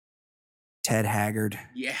 Ted Haggard.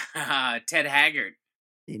 Yeah, Ted Haggard.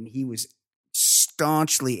 And he was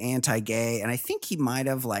staunchly anti-gay, and I think he might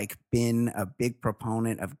have been a big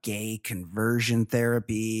proponent of gay conversion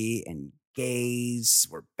therapy, and gays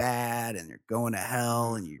were bad and they're going to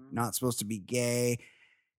hell and you're not supposed to be gay.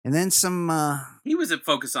 And then he was a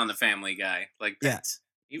focus on the family guy, like that.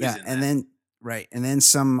 He was in and that. then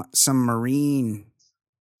some Marine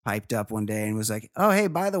piped up one day and was like, "Oh, hey,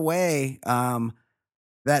 by the way,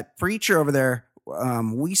 that preacher over there,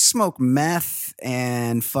 we smoke meth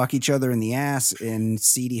and fuck each other in the ass in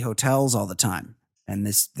seedy hotels all the time." And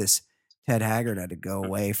this Ted Haggard had to go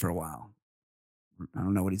away for a while. I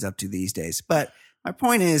don't know what he's up to these days. But my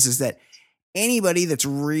point is that anybody that's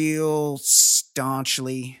real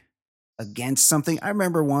staunchly against something. I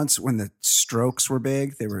remember once when the Strokes were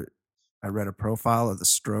big, I read a profile of the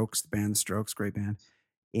Strokes, the band The Strokes, great band,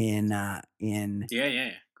 in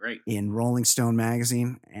great. in Rolling Stone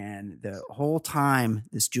magazine. And the whole time,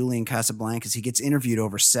 this Julian Casablancas, he gets interviewed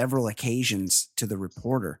over several occasions to the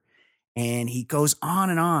reporter. And he goes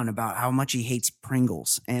on and on about how much he hates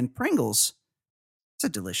Pringles. And Pringles, it's a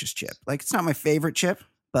delicious chip. Like, it's not my favorite chip,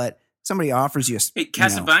 but somebody offers you Hey,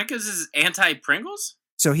 Casablancas is anti-Pringles?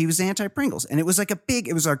 So he was anti-Pringles. And it was like a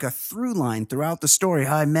through line throughout the story.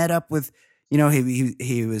 How I met up with,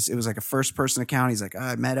 it was like a first person account. He's like,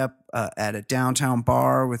 I met up at a downtown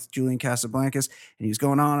bar with Julian Casablancas, and he was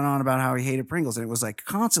going on and on about how he hated Pringles. And it was like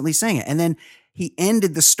constantly saying it. And then he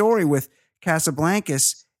ended the story with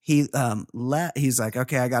Casablancas. He's like,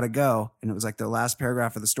 okay, I got to go. And it was like the last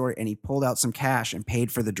paragraph of the story. And he pulled out some cash and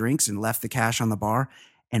paid for the drinks and left the cash on the bar.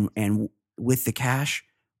 And with the cash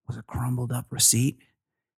was a crumbled up receipt.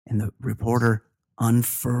 And the reporter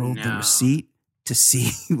unfurled the receipt to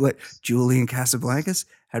see what Julian Casablancas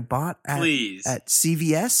had bought at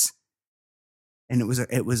CVS. And it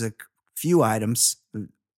was a few items,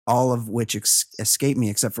 all of which escaped me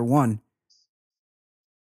except for one: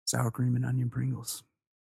 sour cream and onion Pringles.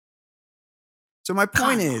 So my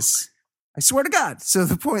point is, I swear to God. So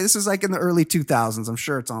the point, this is like in the early 2000s. I'm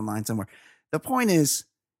sure it's online somewhere. The point is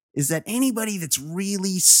that anybody that's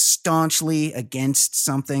really staunchly against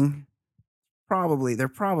something, they're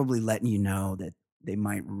probably letting you know that they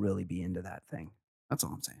might really be into that thing. That's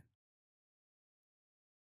all I'm saying.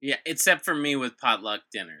 Yeah, except for me with potluck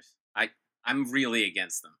dinners. I'm really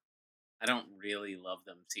against them. I don't really love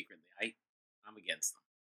them secretly. I'm against them.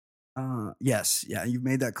 Yes, yeah, you've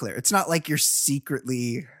made that clear. It's not like you're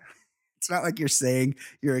secretly. It's not like you're saying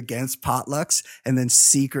you're against potlucks and then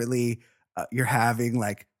secretly you're having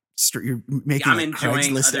like you're making I'm like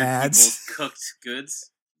enjoying Craigslist other ads. people's cooked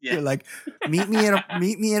goods. Yeah. You're like, meet me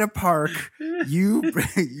at a park. You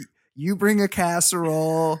bring a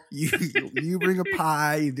casserole. You bring a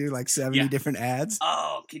pie. You do like 70 different ads.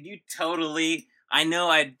 Oh, can you totally? I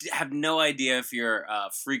know have no idea if you're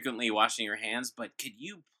frequently washing your hands, but could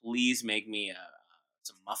you please make me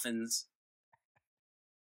some muffins?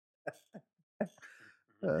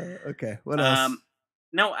 Okay, what else?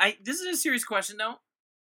 No, this is a serious question though.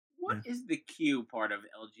 What is the Q part of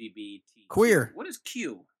LGBT? Queer. What is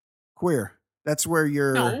Q? Queer. That's where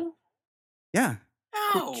you're. No. Yeah.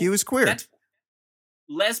 No. Q is queer. That's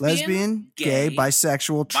lesbian, gay,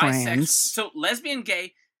 bisexual, trans. So lesbian,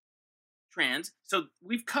 gay, trans. So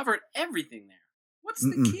we've covered everything there. What's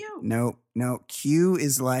the Q? No. Q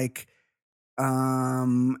is like, I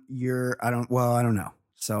don't know.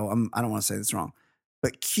 So I don't want to say this wrong,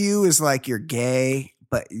 but Q is like you're gay,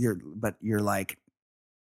 but you're like,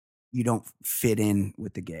 you don't fit in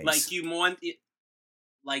with the gays. Like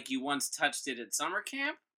like you once touched it at summer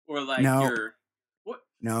camp, or like you're what?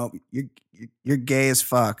 No, you're gay as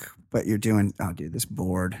fuck, but you're doing. Oh, dude, this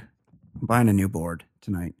board. I'm buying a new board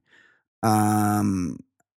tonight. No,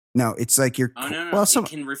 it's like you're. Oh no. Well, it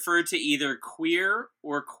can refer to either queer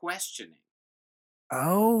or questioning.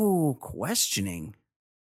 Oh, questioning.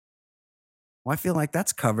 Well, I feel like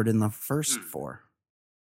that's covered in the first four,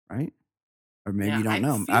 right? Or maybe you don't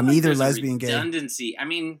know. I'm either lesbian, gay. Redundancy. I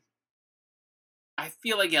mean, I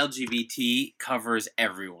feel like LGBT covers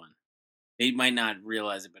everyone. They might not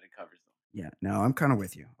realize it, but it covers them. Yeah, no, I'm kind of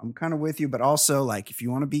with you. But also, like, if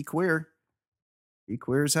you want to be queer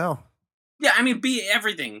as hell. Yeah, I mean, be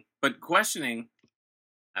everything, but questioning.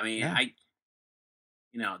 I mean,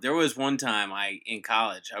 there was one time in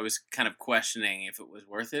college, I was kind of questioning if it was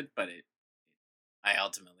worth it, but I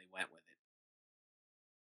ultimately went with it.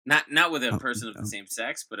 Not with a person of the same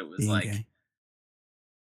sex, but it was like, gay.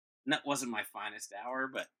 That wasn't my finest hour,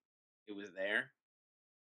 but it was there,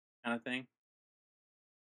 kind of thing.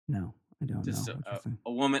 No, I don't Just know.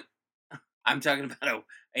 a woman. I'm talking about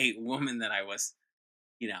a woman that I was,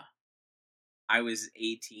 I was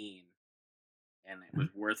 18, and it was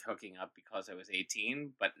worth hooking up because I was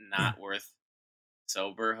 18, but not worth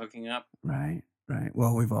sober hooking up. Right.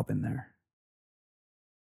 Well, we've all been there.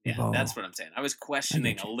 Yeah, that's what I'm saying. I was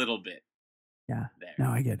questioning a little bit. Yeah. There. No,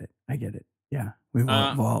 I get it. Yeah, we've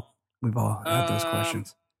all had those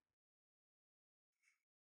questions.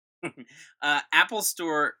 Apple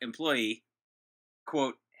Store employee,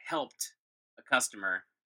 quote, helped a customer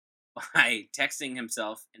by texting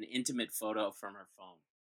himself an intimate photo from her phone.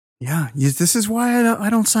 Yeah, this is why I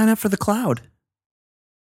don't sign up for the cloud.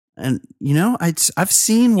 And I've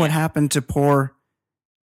seen what happened to poor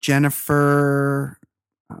Jennifer.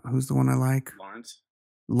 Who's the one I like?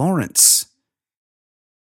 Lawrence.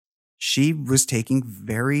 She was taking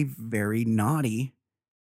very, very naughty,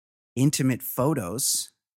 intimate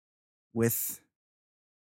photos with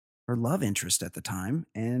her love interest at the time,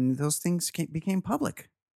 and those things became public.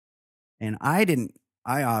 And I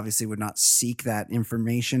obviously would not seek that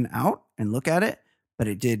information out and look at it, but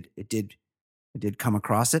it did come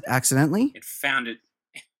across it accidentally. It found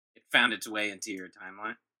its way into your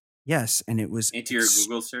timeline. Yes, and it was into your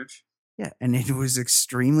Google search. Yeah, and it was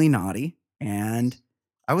extremely naughty, and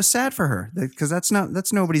I was sad for her because that's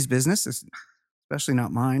nobody's business, especially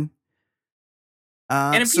not mine.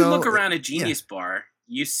 And if you look around a Genius bar,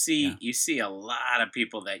 you see a lot of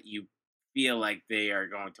people that you feel like they are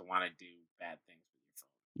going to want to do bad things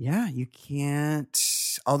with your phone. Yeah, you can't.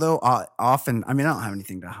 Although often, I mean, I don't have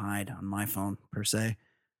anything to hide on my phone per se,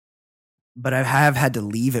 but I have had to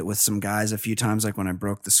leave it with some guys a few times, like when I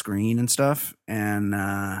broke the screen and stuff. And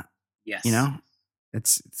yes,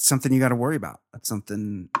 it's something you got to worry about. That's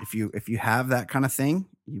something if you have that kind of thing,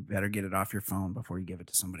 you better get it off your phone before you give it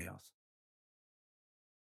to somebody else.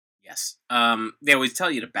 Yes. They always tell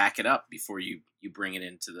you to back it up before you bring it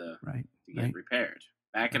into to get repaired.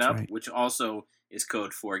 Back it up, which also is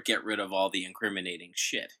code for get rid of all the incriminating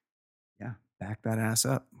shit. Yeah, back that ass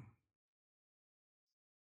up.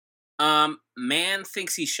 Man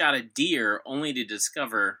thinks he shot a deer only to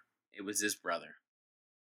discover it was his brother.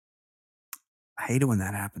 I hate it when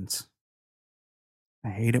that happens. I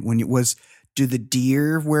hate it when do the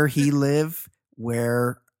deer where he live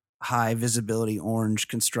wear high visibility orange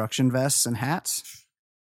construction vests and hats?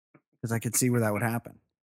 Because I could see where that would happen.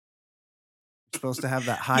 You're supposed to have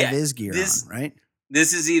that high vis gear on, right?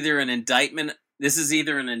 This is either an indictment. This is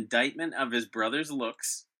either an indictment of his brother's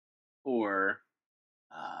looks, or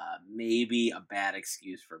maybe a bad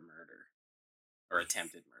excuse for murder or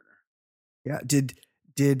attempted murder. Yeah.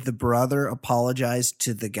 Did the brother apologize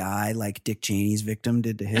to the guy like Dick Cheney's victim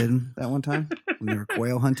did to him that one time when they were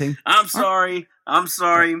quail hunting? I'm sorry.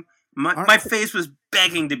 My face was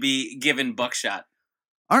begging to be given buckshot.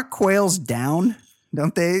 Aren't quails down?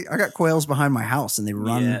 Don't they? I got quails behind my house and they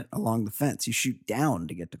run Yeah. along the fence. You shoot down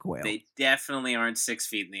to get to quail. They definitely aren't 6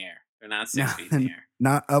 feet in the air. They're not 6 feet in the air.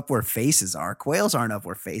 Not up where faces are. Quails aren't up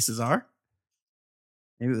where faces are.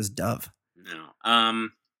 Maybe it was dove. No.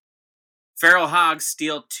 Feral hogs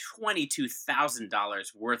steal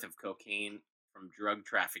 $22,000 worth of cocaine from drug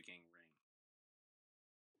trafficking ring.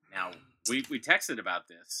 Now, we texted about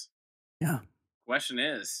this. Yeah. Question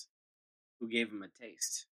is, who gave them a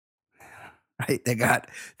taste? Right.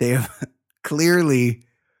 They have clearly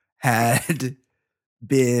had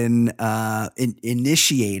been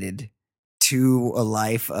initiated to a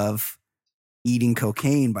life of eating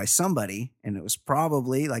cocaine by somebody, and it was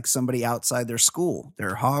probably like somebody outside their school,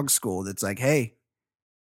 their hog school, that's like, hey,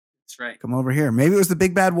 That's right. come over here. Maybe it was the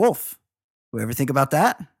big bad wolf. Do you ever think about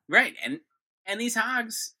that? Right. And these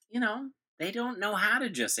hogs, they don't know how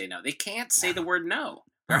to just say no. They can't say the word no.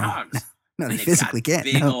 They're hogs. No, And they they've physically got can't.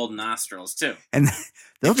 Big No. old nostrils too. And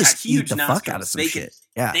they'll They've got just eat the fuck out of some shit.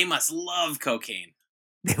 Yeah. They must love cocaine.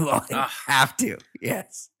 They will Ugh. have to.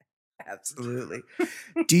 Yes. Absolutely.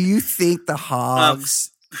 Do you think the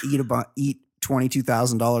hogs eat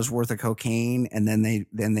 $22,000 worth of cocaine and then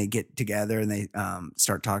they get together and they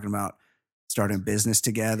start talking about starting a business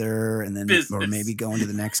together and then or maybe going to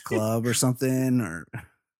the next club or something? Or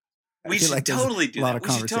We should like there's totally do a lot that. of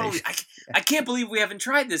We should totally. conversation. I can't believe we haven't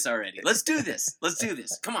tried this already. Let's do this. Let's do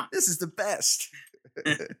this. Come on. This is the best.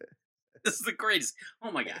 This is the greatest.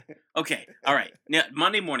 Oh my god. Okay. All right. Now,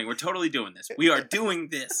 Monday morning, we're totally doing this. We are doing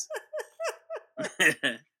this.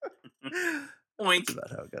 Oink. That's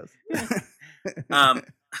about how it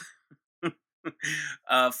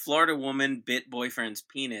goes. Florida woman bit boyfriend's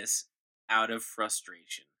penis out of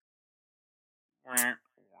frustration.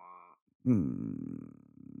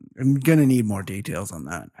 I'm gonna need more details on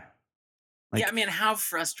that. Yeah, I mean, how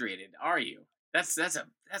frustrated are you? That's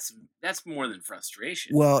more than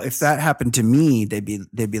frustration. Well, if that happened to me, they'd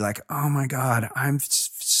be like, "Oh my god, I'm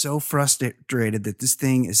so frustrated that this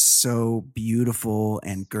thing is so beautiful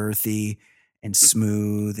and girthy and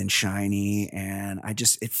smooth and shiny, and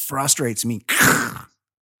it frustrates me."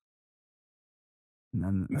 And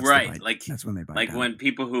then right, that's when they bite. Like when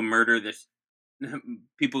people who murder the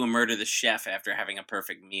chef after having a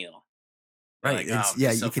perfect meal. Right. Like,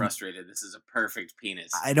 I'm so frustrated. This is a perfect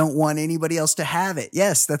penis. I don't want anybody else to have it.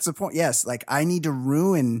 Yes, that's the point. Yes, like I need to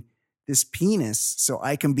ruin this penis so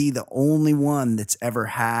I can be the only one that's ever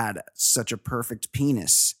had such a perfect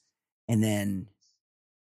penis. And then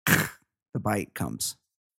the bite comes.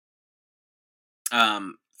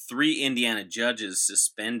 3 Indiana judges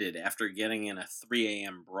suspended after getting in a 3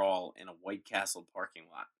 a.m. brawl in a White Castle parking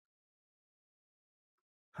lot.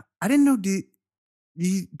 I didn't know. Do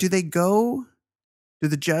they go? Do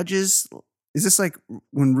the judges? Is this like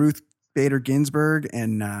when Ruth Bader Ginsburg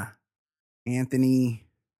and Antonin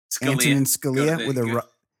Scalia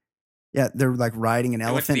they're like riding an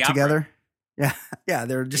elephant together. Yeah,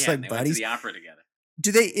 they're just like they buddies. went to the opera together.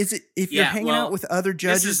 Do they? Is it if you're hanging out with other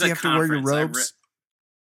judges, do you have to wear your robes?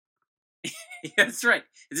 Yeah, that's right.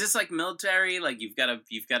 Is this like military? Like you've got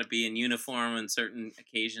to be in uniform on certain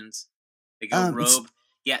occasions. They go robe.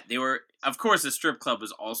 Yeah, they were. Of course, the strip club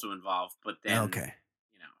was also involved, but then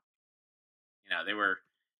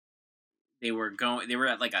they were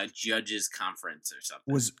at like a judges conference or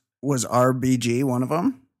something. Was RBG one of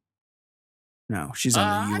them? No, she's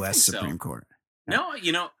on the U.S. Supreme Court. No,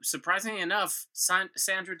 surprisingly enough,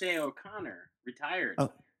 Sandra Day O'Connor, retired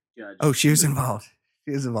judge. Oh, she was involved.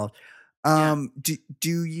 Do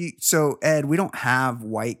you? So Ed, we don't have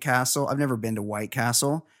White Castle. I've never been to White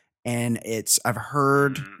Castle. And I've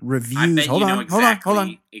heard reviews. I bet hold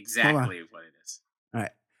on. Exactly what it is. All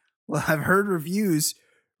right. Well, I've heard reviews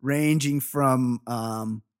ranging from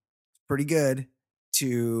pretty good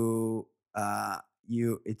to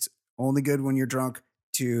it's only good when you're drunk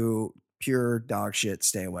to pure dog shit.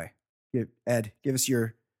 Stay away. Ed, give us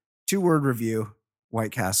your 2-word review.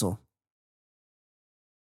 White Castle.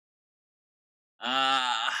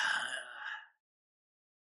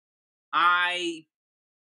 I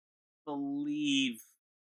believe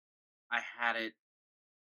I had it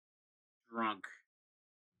drunk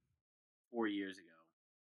 4 years ago.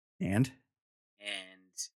 And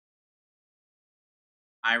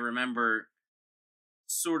I remember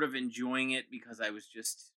sort of enjoying it because I was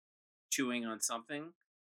just chewing on something,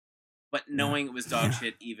 but knowing it was dog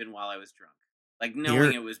shit even while I was drunk. Like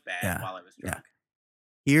knowing Here- it was bad yeah, while I was yeah. drunk.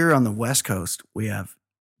 Here on the West Coast, we have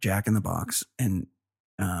Jack in the Box, and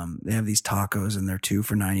they have these tacos, and they're 2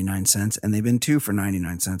 for 99 cents, and they've been 2 for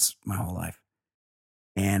 99 cents my whole life.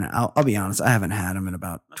 And I'll be honest, I haven't had them in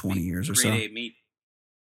about Must 20 be years or grade so. A meat.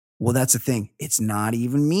 Well, that's the thing. It's not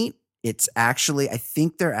even meat. It's actually, I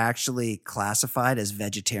think they're actually classified as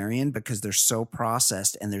vegetarian because they're so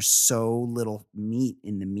processed and there's so little meat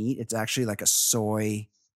in the meat. It's actually like a soy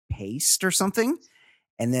paste or something.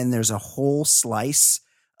 And then there's a whole slice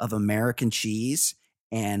of American cheese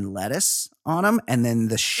and lettuce on them. And then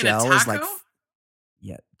the shell is like, taco?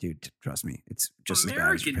 yeah, dude, trust me. It's just as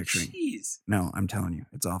bad as you're American picturing. cheese. No, I'm telling you,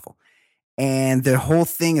 it's awful. And the whole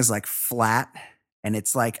thing is like flat. And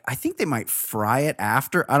it's like, I think they might fry it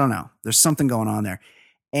after. I don't know. There's something going on there.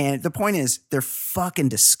 And the point is, they're fucking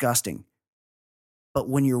disgusting. But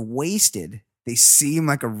when you're wasted, they seem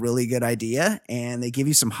like a really good idea. And they give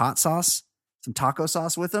you some hot sauce, some taco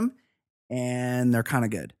sauce with them. And they're kind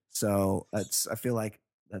of good. So I feel like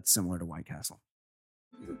that's similar to White Castle.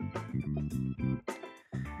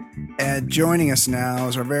 And joining us now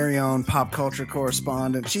is our very own pop culture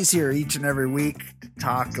correspondent. She's here each and every week to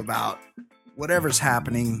talk about whatever's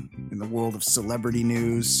happening in the world of celebrity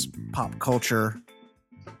news, pop culture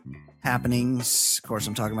happenings. Of course,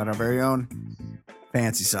 I'm talking about our very own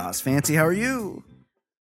Fancy Sauce. Fancy, how are you?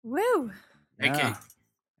 Woo! Hey, Kate.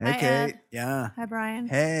 Hey, Hi, Kate. Ed. Yeah. Hi, Brian.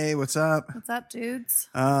 Hey, what's up? What's up, dudes?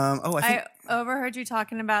 I think. I overheard you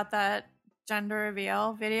talking about that gender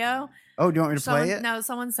reveal video. Oh, do you want me to play it? No,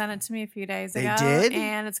 someone sent it to me a few days They ago. did?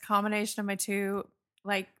 And it's a combination of my two,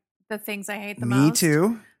 like, the things I hate the Me most.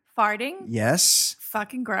 too. Farting. Yes.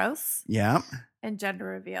 Fucking gross. Yeah. And gender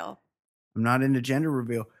reveal. I'm not into gender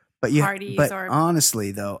reveal, but Parties or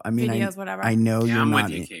honestly though, I mean, videos, whatever. I know Yeah, you're I'm not.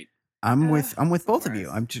 with you, Kate. I'm with both of you.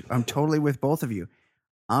 Christ. I'm totally with both of you.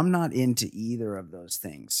 I'm not into either of those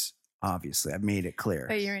things. Obviously, I've made it clear.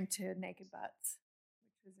 But you're into naked butts,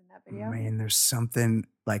 which was in that video. Man, there's something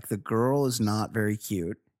like the girl is not very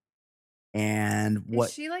cute, and what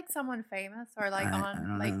Is she like someone famous or like I on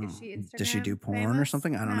don't like know. is she Instagram Does she do porn or famous?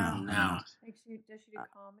 something? I don't know. No. I don't know. Like does she do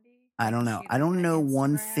comedy? I don't Like, know. is she, I like, don't on know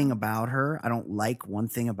one Instagram? thing about her. I don't like one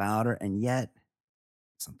thing about her, and yet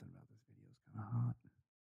something about this video is kind of hot.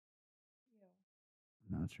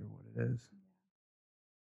 I'm not sure what it is.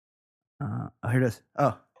 Oh, here it is.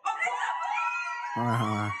 Oh.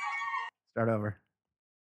 Start over.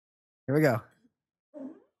 Here we go.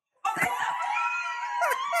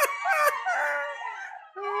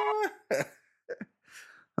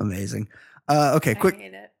 Amazing. Okay, I quick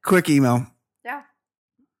hate it. quick email. Yeah.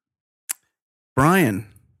 Brian,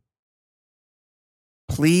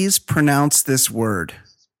 please pronounce this word.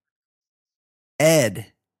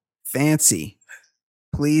 Ed, Fancy,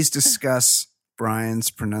 please discuss Brian's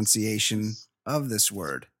pronunciation of this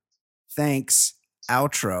word. Thanks,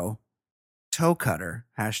 outro, toe cutter,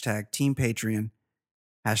 hashtag team Patreon,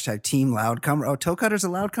 hashtag team loudcomer. Oh, toe cutter's a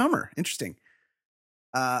loudcomer. Interesting.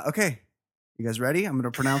 Okay. You guys ready? I'm going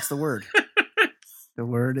to pronounce the word. The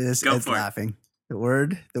word is, Go Ed's for it. laughing. The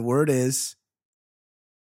word is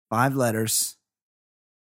 5 letters,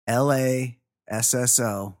 LASSO,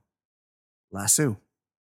 lasso.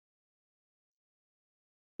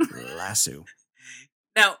 Lasso.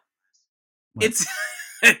 Now, What? it's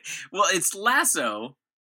well, it's lasso,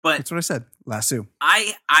 but That's what I said. Lasso.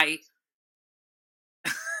 I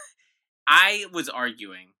was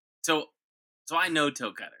arguing. So I know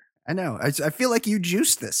toe cutter. I know. I feel like you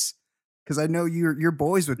juiced this because I know you're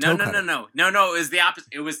boys with No. toe cutter. No. It was the opposite.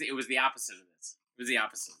 It was the opposite of this. It was the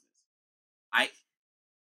opposite of this.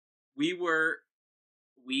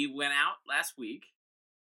 We went out last week.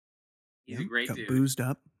 He's a great Got dude. boozed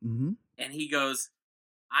up. Mm-hmm. And he goes,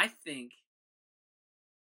 I think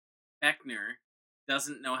Beckner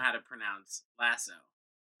doesn't know how to pronounce lasso.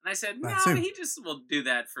 And I said, Lasso. no, he just will do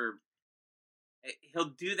that he'll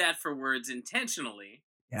do that for words intentionally.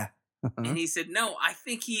 Yeah. And he said, no, I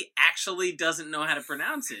think he actually doesn't know how to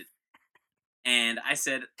pronounce it. And I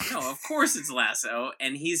said, no, of course it's lasso.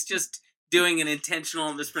 And he's just doing an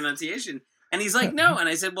intentional mispronunciation. And he's like, no. And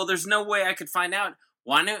I said, well, there's no way I could find out.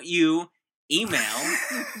 Why don't you email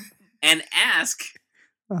and ask?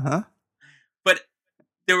 Uh-huh. But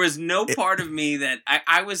there was no part of me that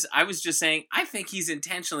I was just saying, I think he's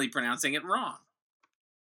intentionally pronouncing it wrong.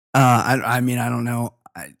 I mean, I don't know.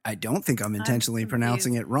 I don't think I'm intentionally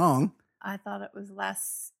pronouncing confused. it wrong. I thought it was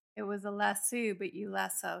a lasso, but you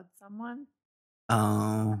lassoed someone.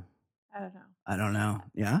 Oh, I don't know.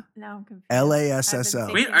 Yeah. Now I'm confused. LASSO. I've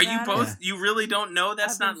been Wait, thinking are you about both? it. You really don't know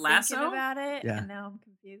that's I've not been lasso? thinking about it, Yeah. and now I'm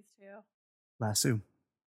confused too. Lasso.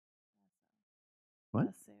 What?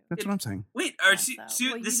 Lasso. That's what I'm saying. Wait, Lasso. Well, this you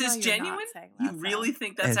know is you're not genuine? saying You lasso. really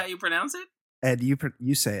think that's how you pronounce it? Ed,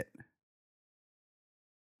 you say it.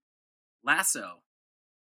 Lasso.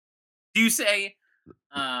 Do you say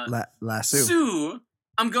Lasso. Sue,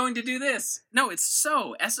 I'm going to do this? No, it's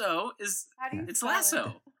so. S-O is How do you it's spell it?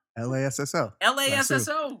 lasso. Lasso.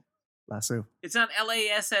 L-A-S-S-O. Lasso. It's not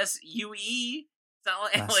L-A-S-S-U-E. It's not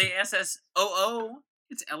Lasso. L-A-S-S-O-O.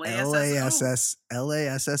 It's L-A-S-S-O.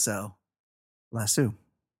 L-A-S-S-O. Lasso.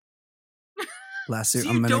 Lasso. So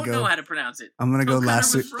I'm you gonna don't go. know how to pronounce it. I'm gonna go Toe Cutter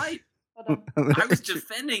lasso. was right. Hold on. I was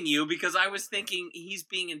defending you because I was thinking he's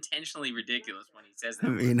being intentionally ridiculous when he says that. I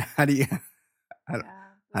mean, how do you? Yeah.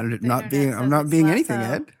 I'm The not internet being. I'm says not it's being anything,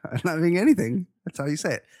 lasso. Ed. I'm not being anything. That's how you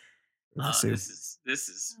say it. Lasso. This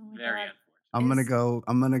is Oh my very God. unfortunate.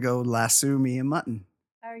 I'm gonna go lasso me a mutton.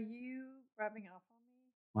 Are you rubbing off on me?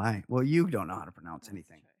 Why? Well, you don't know how to pronounce That's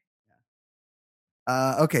anything. true.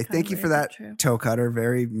 Okay, It's kinda thank you for weird, that but true. toe cutter.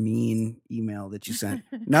 Very mean email that you sent.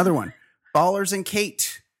 Another one. Ballers and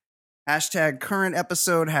Kate. Hashtag current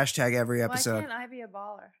episode. Hashtag every Why episode. can't I be a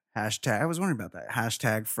baller? Hashtag. I was wondering about that.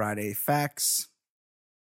 Hashtag Friday Facts.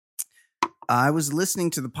 I was listening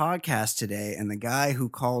to the podcast today, and the guy who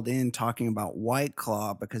called in talking about White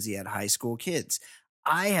Claw because he had high school kids.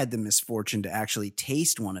 I had the misfortune to actually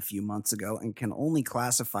taste one a few months ago and can only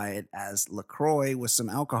classify it as LaCroix with some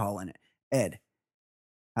alcohol in it. Ed,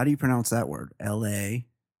 how do you pronounce that word? L-A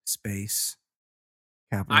space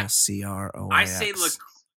capital C-R-O-I-X.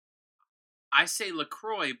 I say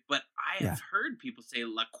LaCroix, but I have Yeah. heard people say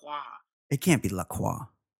LaCroix. It can't be LaCroix.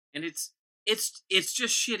 And it's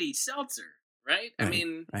just shitty seltzer, right? I Right,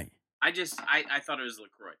 mean, right. I thought it was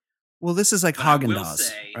LaCroix. Well, this is like But I will Haagen-Dazs,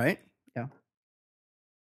 say- right? Yeah.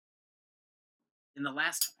 In the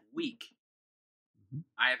last week, Mhm.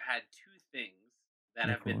 I have had two things that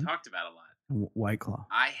have been LaCroix. talked about a lot. White Claw.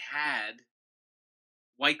 I had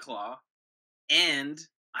White Claw, and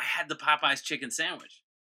I had the Popeyes chicken sandwich.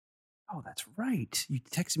 Oh, that's right. You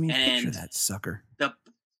texted me a picture of And that sucker. the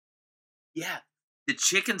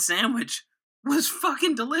chicken sandwich was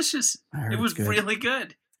fucking delicious. I heard It was it's good. really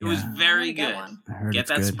good. It was Yeah. very I'm gonna get good. one. I heard Get it's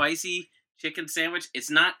that good. spicy chicken sandwich. It's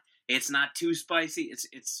not too spicy.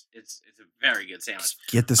 It's a very good sandwich.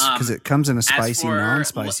 Get this because it comes in a spicy, for-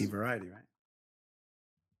 non-spicy variety, right?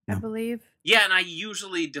 I Yeah. believe. Yeah, and I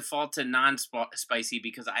usually default to non-spicy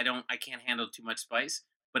because I can't handle too much spice,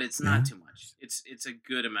 but it's not Yeah. too much. It's a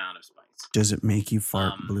good amount of spice. Does it make you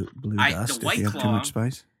fart blue the dust if White you have too Claw- much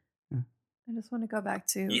spice? I just want to go back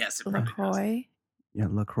to Yes, it probably does. LaCroix. Yeah,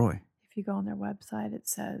 LaCroix. If you go on their website, it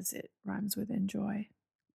says it rhymes with enjoy.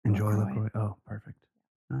 Enjoy LaCroix. LaCroix. Oh, perfect.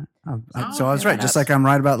 All right. Oh, So I was okay. right, just like I'm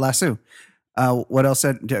right about Lasso. What else?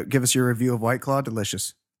 Give us your review of White Claw.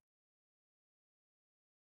 Delicious.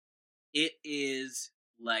 It is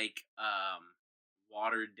like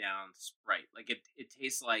watered down Sprite. Like it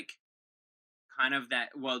tastes like kind of that.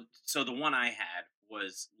 Well, so the one I had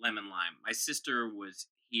was lemon lime. My sister was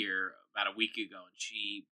here about a week ago, and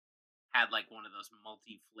she had like one of those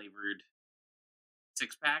multi-flavored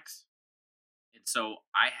 6-packs. And so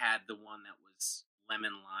I had the one that was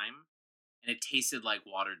lemon lime, and it tasted like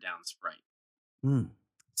watered down Sprite.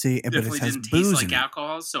 See, but it Definitely has didn't booze taste like in it.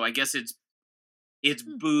 alcohol, so I guess it's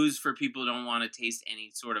booze for people who don't want to taste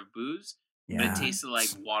any sort of booze. But Yeah. it tasted like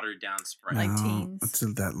watered down Sprite. Like teens. It's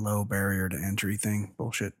that low barrier to entry thing.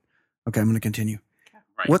 Bullshit. Okay, I'm going to continue.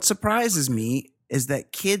 Right. What surprises me is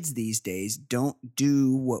that kids these days don't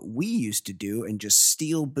do what we used to do and just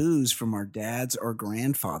steal booze from our dads or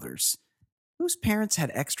grandfathers. Whose parents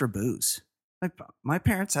had extra booze? My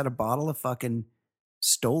parents had a bottle of fucking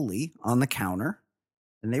Stoli on the counter,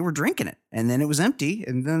 and they were drinking it, and then it was empty,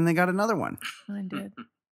 and then they got another one. Mine did.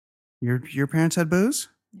 Your parents had booze?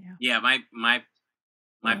 Yeah. Yeah, my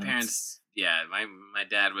Well, parents. Yeah, my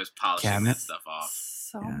dad was polishing Cabinet? that stuff off.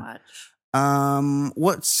 So Yeah. much.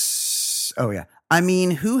 Oh yeah. I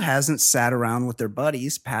mean, who hasn't sat around with their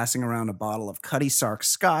buddies passing around a bottle of Cutty Sark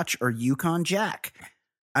Scotch or Yukon Jack?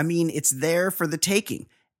 I mean, it's there for the taking.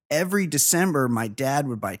 Every December, my dad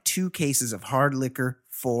would buy 2 cases of hard liquor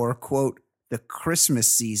for, quote, the Christmas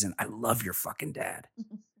season. I love your fucking dad,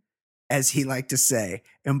 as he liked to say.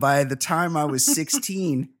 And by the time I was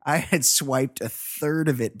 16, I had swiped a third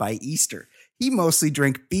of it by Easter. He mostly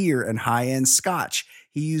drank beer and high-end scotch.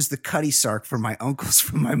 He used the Cutty Sark for my uncles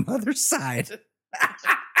from my mother's side.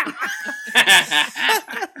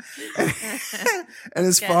 And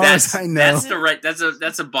as far as I know,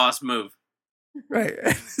 That's a boss move. right?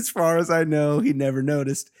 As far as I know, he never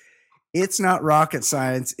noticed. It's not rocket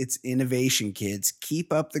science. It's innovation, kids.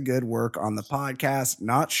 Keep up the good work on the podcast.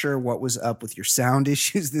 Not sure what was up with your sound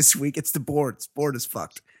issues this week. It's the board. It's board is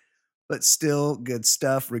fucked. But still good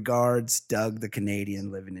stuff. Regards, Doug, the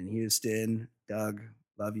Canadian living in Houston. Doug,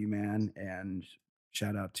 love you, man. And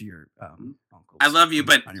shout out to your uncles. I love you,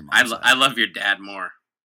 but on your I mom's side. love your dad more.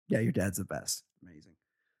 Yeah, your dad's the best. Amazing.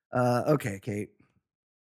 Okay, Kate.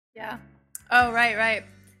 Yeah. Oh, right.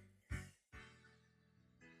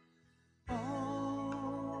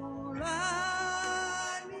 All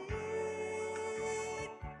I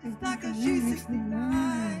need is like a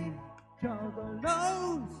G69,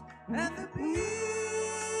 juggalos and the beats.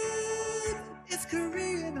 It's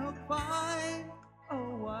Korean or fine.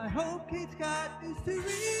 Oh, I hope Kate's got this to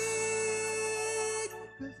read,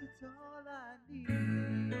 'cause it's all I need.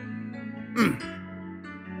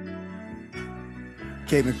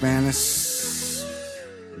 Kate McManus,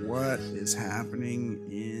 what is happening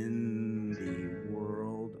in the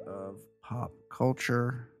world of pop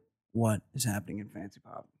culture? What is happening in fancy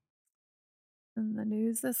pop? In the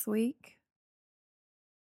news this week,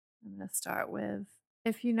 I'm going to start with,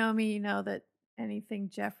 if you know me, you know that anything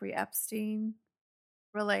Jeffrey Epstein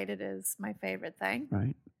related is my favorite thing.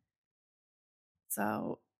 Right.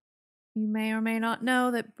 So you may or may not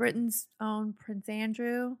know that Britain's own Prince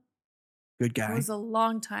Andrew Good guy. was a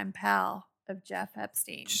longtime pal of Jeff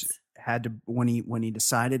Epstein's. Had to when he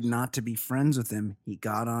decided not to be friends with him, he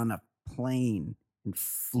got on a plane and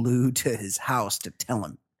flew to his house to tell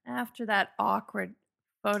him. After that awkward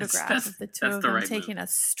photograph of the two that's of the them right taking move. a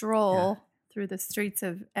stroll through the streets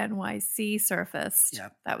of NYC surfaced.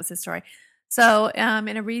 Yep. That was his story. So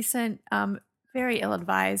in a recent, very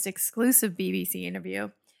ill-advised, exclusive BBC interview,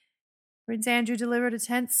 Prince Andrew delivered a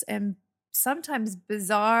tense and sometimes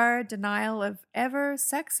bizarre denial of ever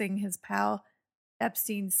sexing his pal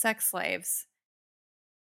Epstein's sex slaves,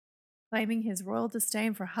 claiming his royal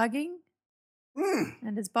disdain for hugging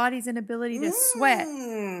and his body's inability to sweat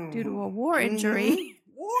due to a war injury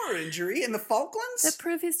War injury in the Falklands? that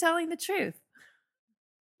prove he's telling the truth.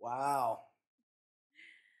 Wow.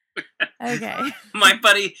 Okay. My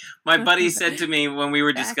buddy said to me when we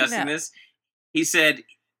were Back it discussing up. this, he said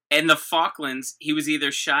in the Falklands he was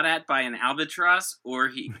either shot at by an albatross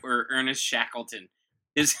or Ernest Shackleton.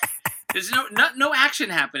 There's no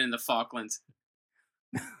action happened in the Falklands.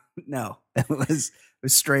 No, it was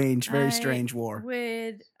strange, very strange war.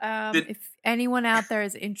 Would if anyone out there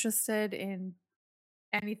is interested in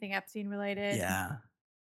anything Epstein related, Yeah.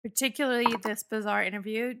 particularly this bizarre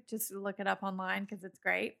interview, just look it up online because it's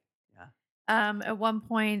great. Yeah. At one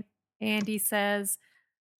point, Andy says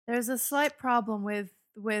there's a slight problem with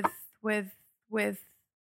Oh.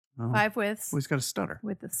 5 withs Well, he's got a stutter.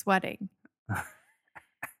 with the sweating.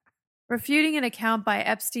 Refuting an account by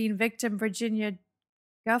Epstein victim Virginia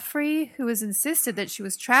Guffrey, who has insisted that she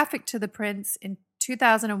was trafficked to the prince in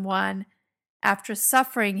 2001 after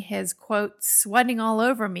suffering his, quote, sweating all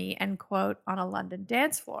over me, end quote, on a London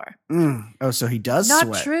dance floor. Oh, so he does Not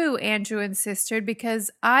sweat. true, Andrew insisted,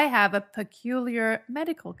 because I have a peculiar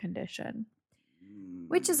medical condition,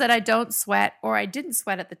 which is that I don't sweat, or I didn't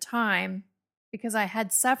sweat at the time, because I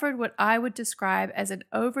had suffered what I would describe as an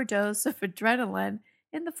overdose of adrenaline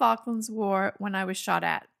in the Falklands War when I was shot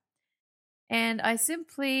at. And I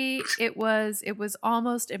simply, it was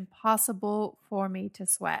almost impossible for me to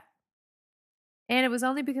sweat. And it was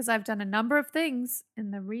only because I've done a number of things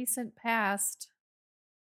in the recent past.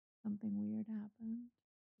 Something weird happened.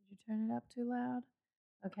 Did you turn it up too loud?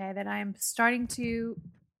 Okay, then I'm starting to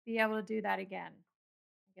be able to do that again.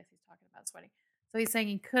 I guess he's talking about sweating. So he's saying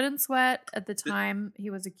he couldn't sweat at the time he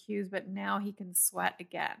was accused, but now he can sweat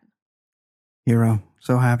again. Hero.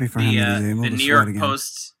 So happy for him that he's able The to New sweat York again.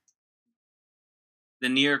 Post. The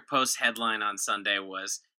New York Post headline on Sunday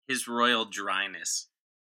was "His Royal Dryness."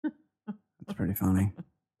 That's pretty funny.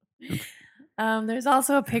 There's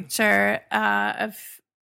also a picture of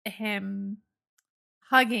him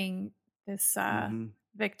hugging this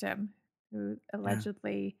victim who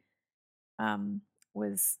allegedly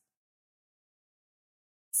was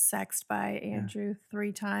sexed by Andrew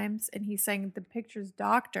 3 times. And he's saying the picture's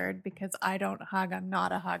doctored because I don't hug. I'm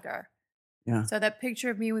not a hugger. Yeah. So that picture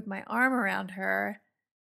of me with my arm around her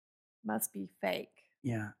must be fake.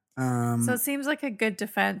 Yeah. So it seems like a good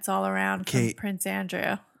defense all around from Prince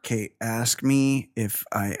Andrew. Kate, ask me if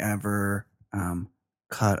I ever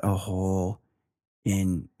cut a hole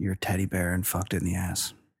in your teddy bear and fucked it in the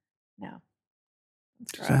ass. No.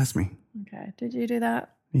 That's Just gross. ask me. Okay. Did you do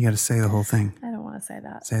that? You got to say the whole thing. I don't want to say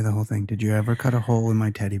that. Say the whole thing. Did you ever cut a hole in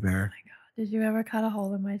my teddy bear Did you ever cut a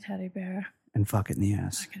hole in my teddy bear? and fuck it in the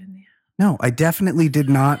ass? Fuck it in the ass. No, I definitely did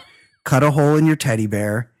not cut a hole in your teddy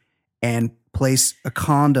bear and place a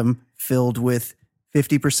condom filled with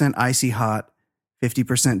 50% icy hot,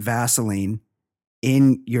 50% Vaseline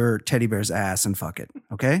in your teddy bear's ass and fuck it.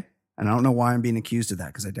 Okay? And I don't know why I'm being accused of that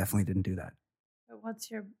because I definitely didn't do that. But what's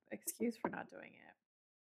your excuse for not doing it?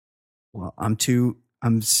 Well,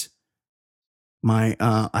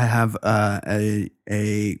 I have a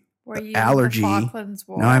Were you allergy. in the Falklands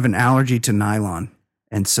War? No, I have an allergy to nylon.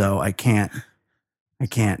 And so I can't,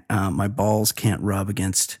 my balls can't rub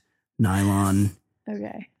against nylon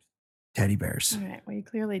Okay. teddy bears. All right. Well, you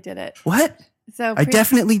clearly did it. What? So I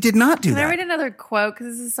definitely did not do Can that. I read another quote?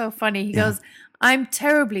 Because this is so funny. He Yeah. goes, I'm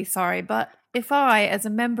terribly sorry, but if I, as a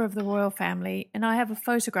member of the royal family, and I have a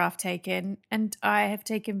photograph taken, and I have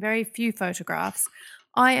taken very few photographs,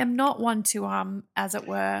 I am not one to, as it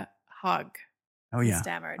were, hug. Oh, He yeah.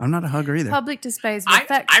 stammered. I'm not a hugger either. Public displays of I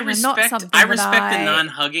affection are not respect. something I that respect the I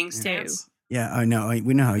non-hugging do. stance. Yeah, I know.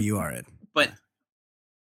 We know how you are, Ed. But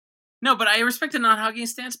no, but I respect the non-hugging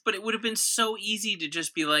stance. But it would have been so easy to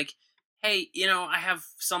just be like, "Hey, I have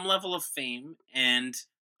some level of fame, and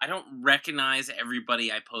I don't recognize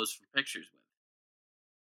everybody I pose for pictures with.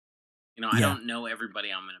 I Yeah. don't know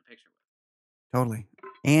everybody I'm in a picture with." Totally.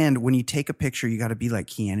 And when you take a picture, you got to be like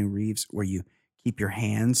Keanu Reeves, where you keep your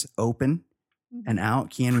hands open and out.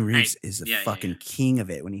 Keanu Reeves is the fucking king of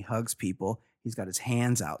it. When he hugs people, he's got his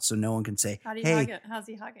hands out so no one can say, How do you "Hey." hug it? How's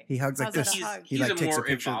he hugging? He hugs like How's that this. a hug? He He's like a takes more a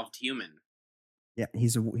picture. evolved human. Yeah,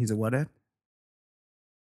 he's a what, Ed?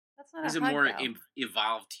 That's not He's a a hug, more though.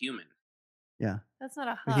 evolved human. Yeah. That's not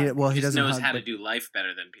a But hug. he He doesn't knows hug, how to but- do life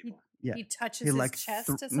better than people. Yeah. He touches He his like chest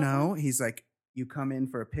to something? no, he's like you come in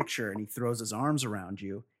for a picture and he throws his arms around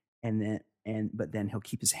you but then he'll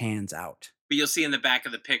keep his hands out. But you'll see in the back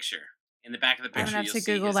of the picture. In the back of the I'm gonna picture, have you'll to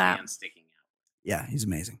see Google his that. hands sticking out. Yeah, he's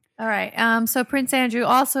amazing. All right. So Prince Andrew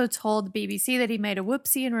also told the BBC that he made a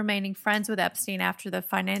whoopsie in remaining friends with Epstein after the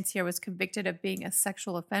financier was convicted of being a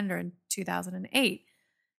sexual offender in 2008.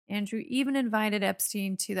 Andrew even invited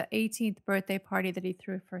Epstein to the 18th birthday party that he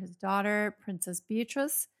threw for his daughter, Princess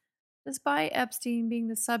Beatrice, despite Epstein being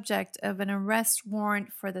the subject of an arrest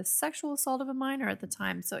warrant for the sexual assault of a minor at the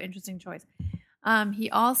time. So interesting choice. He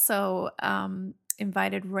also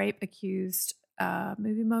invited rape-accused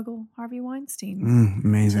movie mogul Harvey Weinstein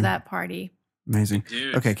Amazing. to that party. Amazing.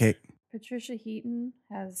 Dude. Okay, Kate. Patricia Heaton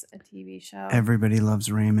has a TV show. Everybody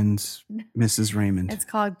loves Raymond's Mrs. Raymond. It's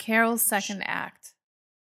called Carol's Second Act.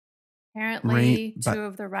 Apparently, but- two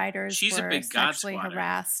of the writers She's a were big God sexually squatter.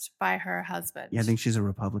 harassed by her husband. Yeah, I think she's a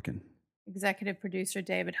Republican. Executive producer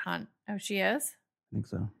David Hunt. Oh, she is? I think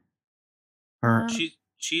so. Her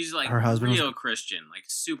She's like Her husband was- real Christian, like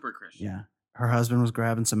super Christian. yeah. Her husband was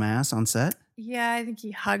grabbing some ass on set. Yeah, I think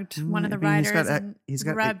he hugged one of the I mean, writers and he's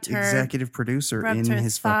got rubbed her, executive producer rubbed in her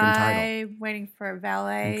his fucking title. thigh, waiting for a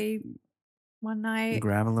valet one night.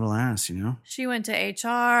 Grab a little ass, She went to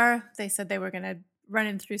HR. They said they were going to run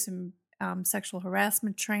him through some sexual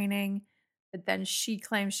harassment training, but then she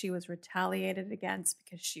claimed she was retaliated against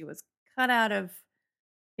because she was cut out of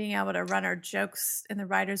being able to run her jokes in the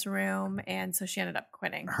writer's room, and so she ended up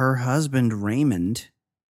quitting. Her husband Raymond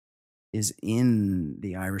is in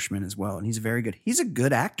The Irishman as well, and he's very good. He's a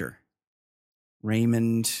good actor.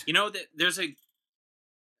 Raymond. There's a,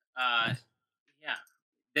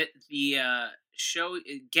 that the show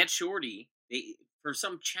Get Shorty. For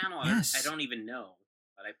some channel Yes. I don't even know,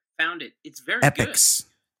 but I found it. It's very Epics.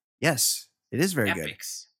 Yes, it is very good. good.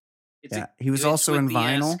 Epics. He was It's also with in the,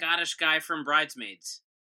 Vinyl. Scottish guy from Bridesmaids,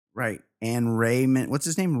 Right. And Raymond, what's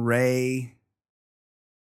his name? Ray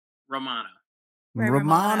Romano. Ray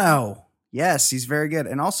Romano. Yes, he's very good.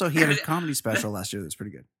 And also he had a comedy special last year that's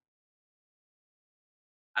pretty good.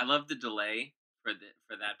 I love the delay for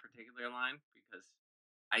that particular line because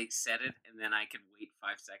I said it and then I could wait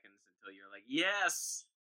 5 seconds until you're like, yes.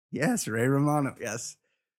 Yes, Ray Romano. Yes.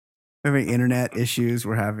 We're having internet issues.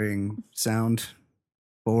 We're having sound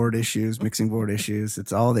board issues, mixing board issues.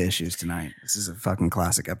 It's all the issues tonight. This is a fucking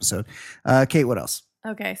classic episode. Kate, what else?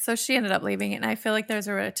 Okay, so she ended up leaving it, and I feel like there's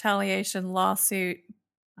a retaliation lawsuit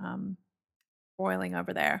boiling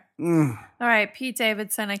over there. All right, Pete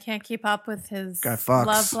Davidson. I can't keep up with his Guy Fawkes.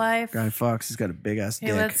 love life. Guy Fawkes. He's got a big ass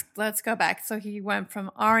Okay, dick. let's go back. So he went from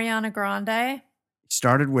Ariana Grande,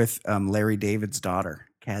 Started with Larry David's daughter,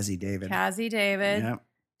 Cassie David. Cassie David, Yep.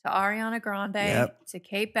 to Ariana Grande, Yep. to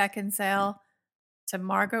Kate Beckinsale, to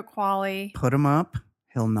Margot Qualley. Put him up,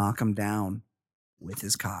 he'll knock him down with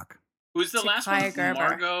his cock. Who's the To last Kaya one? Gerber.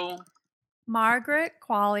 Margot. Margaret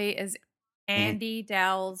Qualley is Andy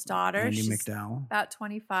Dowell's daughter. Andy She's McDowell. about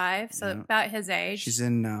 25, so Yeah. about his age. She's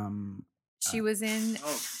in She was in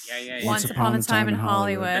Oh, yeah. Once Upon a Time in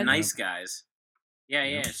Hollywood. The Nice Guys.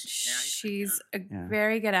 Yeah. She's a Yeah.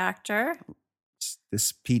 very good actor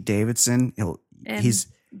this Pete Davidson. and He's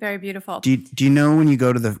very beautiful. do you know when you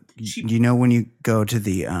go to the She- do you know when you go to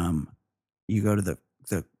the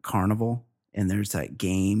the carnival, and there's that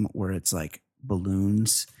game where it's like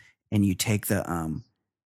balloons, and you take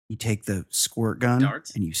the squirt gun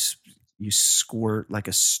Darts? and you squirt like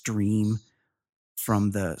a stream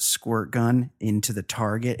from the squirt gun into the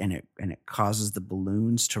target, and it causes the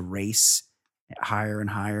balloons to race higher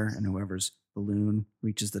and higher, and whoever's balloon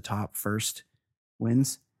reaches the top first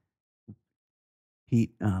wins.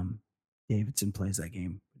 Pete Davidson plays that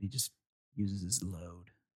game, but he just uses his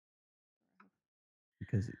load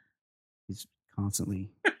because he's constantly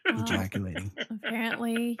ejaculating.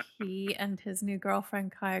 Apparently, he and his new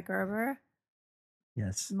girlfriend Kaya Gerber,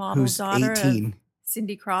 Yes, model who's daughter 18. of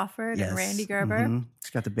Cindy Crawford and Randy Gerber, Mhm.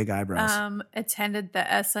 She's got the big eyebrows. attended the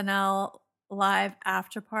SNL live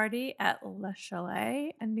after party at Le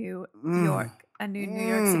Chalet, a new New York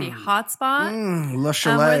City hotspot, Le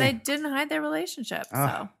Chalet, where they didn't hide their relationship.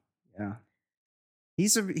 So yeah,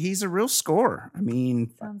 he's a real scorer. I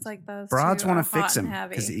mean, sounds like those broads two want are to fix hot and him heavy.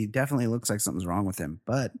 because he definitely looks like something's wrong with him.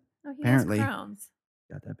 But Oh, he apparently, has crowns.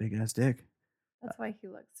 got that big ass dick. That's why he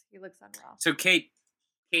looks unwell. So Kate,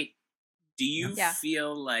 do you Yeah.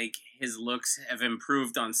 feel like his looks have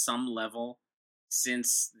improved on some level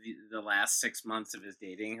since the last 6 months of his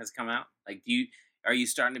dating has come out? Like, are you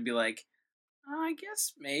starting to be like, oh, I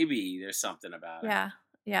guess maybe there's something about it?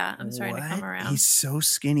 Yeah, I'm starting to come What? around. He's so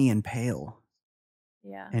skinny and pale,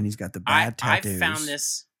 Yeah. and he's got the bad tattoos.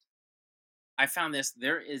 I found this.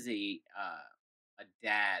 There is a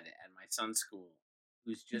dad at my son's school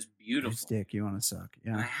who's just beautiful. Whose dick you want to suck?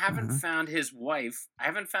 Yeah. And I haven't found his wife. I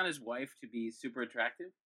haven't found his wife to be super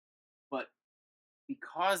attractive, but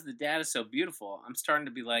because the dad is so beautiful, I'm starting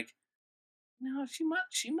to be like, no,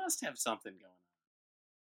 she must have something going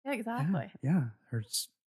on. Yeah, exactly. Yeah. Her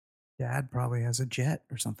dad probably has a jet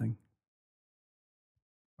or something,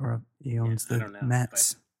 or he owns I the don't know,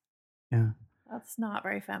 Mets. Yeah. That's not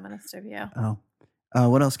very feminist of you. Oh.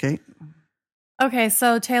 What else, Kate? Okay,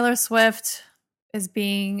 so Taylor Swift is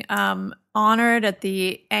being honored at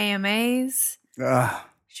the AMAs.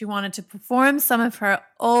 She wanted to perform some of her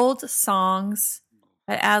old songs,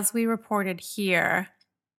 but as we reported here,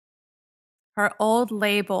 her old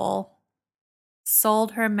label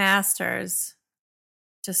sold her masters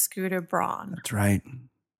to Scooter Braun. That's right.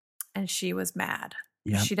 And she was mad.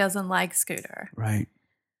 Yeah. She doesn't like Scooter. Right.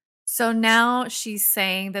 So now she's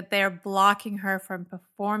saying that they're blocking her from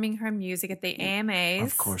performing her music at the AMAs.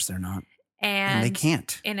 Of course they're not. And they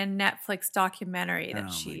can't. In a Netflix documentary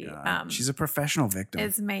that she's a professional victim.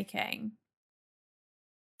 is making.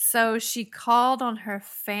 So she called on her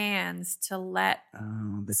fans to let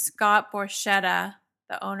Scott Barchetta,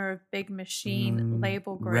 the owner of Big Machine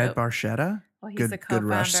label group, Red Barchetta, well, he's the co-founder, good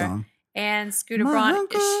Rush song, and Scooter Braun.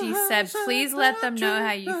 She said, "Please let them know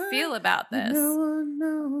how you feel about this."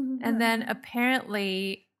 And then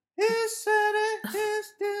apparently,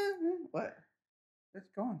 what? It's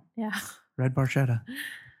gone. Yeah. Red Barchetta.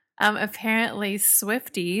 Apparently,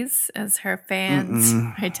 Swifties, as her fans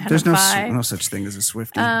identify, there's no such thing as a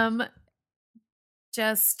Swiftie.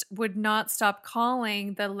 Just would not stop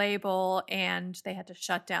calling the label, and they had to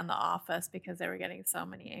shut down the office because they were getting so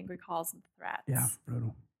many angry calls and threats. Yeah,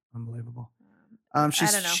 brutal, unbelievable. I don't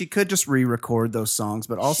know. She could just re-record those songs,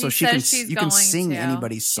 but also you can sing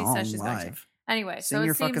anybody's song live. Anyway, Sing so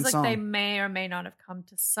your it seems fucking like song. they may or may not have come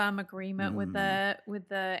to some agreement with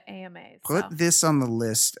the AMAs. Put this on the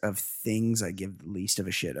list of things I give the least of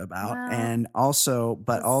a shit about, Well, and also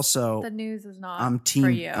the news is not for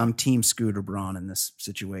you. I'm team Scooter Braun in this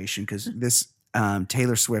situation because this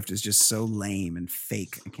Taylor Swift is just so lame and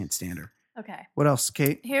fake. I can't stand her. Okay. What else,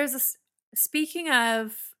 Kate? Speaking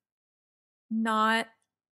of not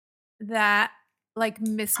that like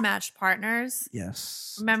mismatched partners.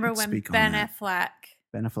 Yes. Remember when Ben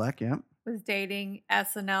Affleck yeah, was dating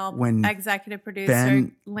SNL executive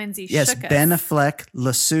producer Lindsay Shookus? Yes, Ben Affleck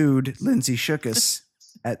lassoed Lindsay Shookus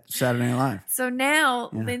at Saturday Night Live. So now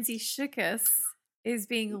Lindsay Shookus is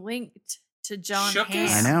being linked to John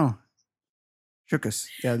Hamm. I know. Shookus.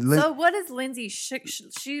 Yeah. So what is Lindsay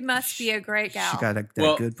Shookus? She must be a great gal. She got that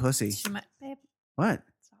good pussy. Babe. What?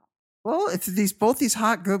 Well, if both these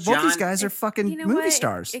guys are fucking movie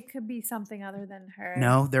stars. It could be something other than her.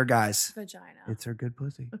 No, they're guys. Vagina. It's her good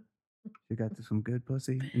pussy. She got some good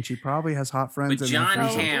pussy, and she probably has hot friends. But John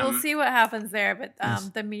Hamm, we'll see what happens there. But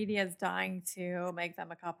the media is dying to make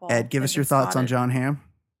them a couple. Ed, give us your thoughts on John Hamm.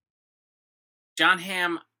 John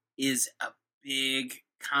Hamm is a big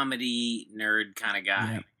comedy nerd kind of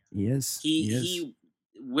guy. Yeah, he is. He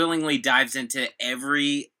willingly dives into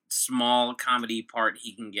every small comedy part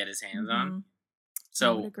he can get his hands on.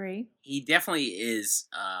 So I would agree. He definitely is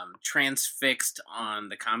transfixed on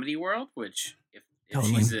the comedy world, which if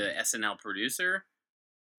she's a SNL producer,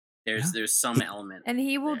 There's some element. And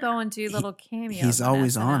he will there. go and do little cameos. He's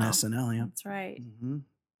always on SNL. SNL. Yeah, That's right. Mm-hmm.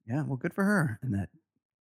 Yeah, well, good for her and that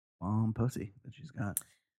bomb pussy that she's got.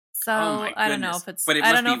 So my I don't know goodness. if it's. But it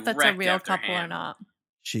I must don't know be if that's a wrecked real after couple or Ham. not.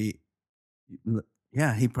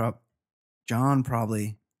 John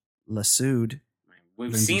probably lassoed.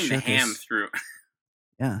 We've Lindsay seen the Shookus. ham through.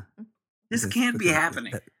 Yeah. This With can't with be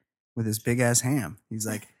happening. with his big ass ham. He's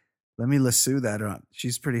like, let me lasso that up.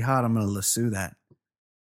 She's pretty hot. I'm going to lasso that.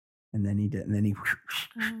 And then he did. And then he.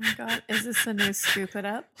 Oh my God. Is this a new scoop it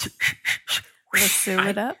up? Lasso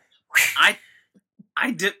it up?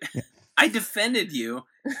 I defended you,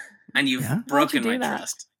 and you've Yeah? broken Why'd you my do that?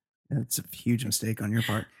 trust. That's a huge mistake on your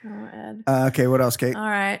part. Oh, Ed. Okay, what else, Kate? All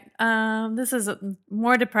right. This is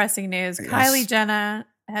more depressing news. Yes. Kylie Jenner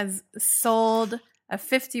has sold a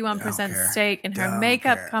 51% Don't care. stake in her Don't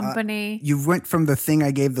makeup care. company. You went from the thing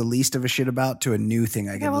I gave the least of a shit about to a new thing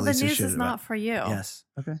I Okay, gave well, the the least of a news shit is about. not for you. Yes.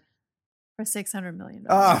 Okay. For $600 million.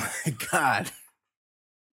 Oh my God.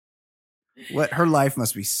 What her life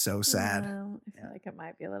must be so sad. I feel like it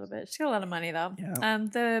might be a little bit. She's got a lot of money though.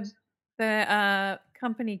 Yeah. The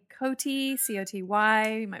company Coty,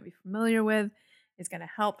 COTY, you might be familiar with, is going to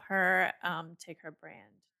help her take her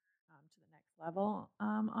brand to the next level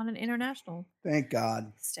on an international Thank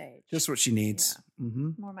God. stage. Just what she needs.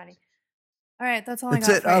 Mm-hmm. More money. All right, that's all That's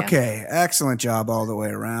I got it. for you. Okay. Excellent job all the way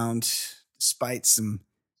around. Despite some.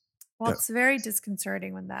 Well, it's very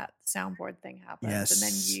disconcerting when that soundboard thing happens, Yes, and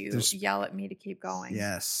then you there's- yell at me to keep going.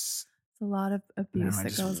 Yes. It's a lot of abuse I that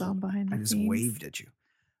just- goes on behind the I just scenes. waved at you.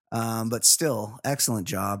 But still, excellent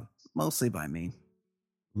job, mostly by me,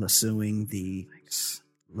 lassoing the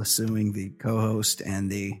co-host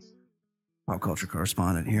and the pop culture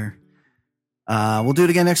correspondent here. We'll do it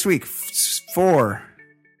again next week for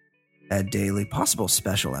Ed Daily, possible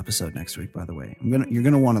special episode next week. By the way, you're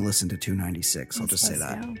gonna want to listen to 296. I'll just say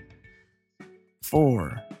that. Yeah.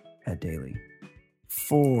 For Ed Daily,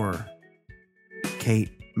 for Kate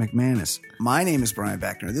McManus. My name is Brian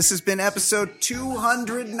Beckner. This has been episode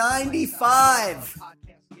 295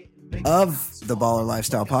 of the Baller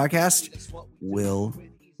Lifestyle Podcast. We'll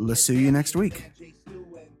see you next week.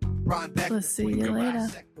 We'll see you later.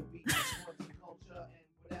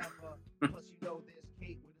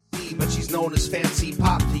 But she's known as fancy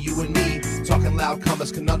pop to you and me. Talking loud comers,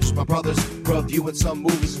 conundrums, my brothers. Reviewing some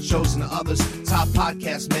movies and shows and the others. Top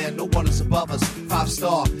podcast, man, no one is above us.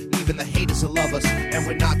 5-star, even the haters will love us. And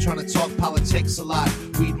we're not trying to talk politics a lot.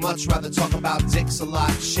 We'd much rather talk about dicks a lot.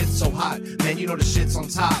 Shit's so hot, man, you know the shit's on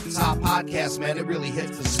top. Top podcast, man, it really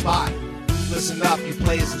hits the spot. Listen up, you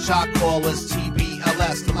players and shot callers.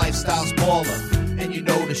 TBLS, the lifestyle's baller. And you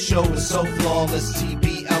know the show is so flawless.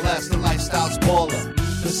 TBLS, the lifestyle's baller.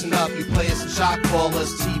 Listen up, you players and shot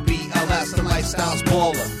callers. TBLS, the lifestyle's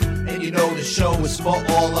baller. And you know the show is for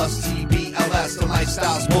all us. TBLS, the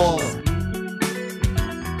lifestyle's baller.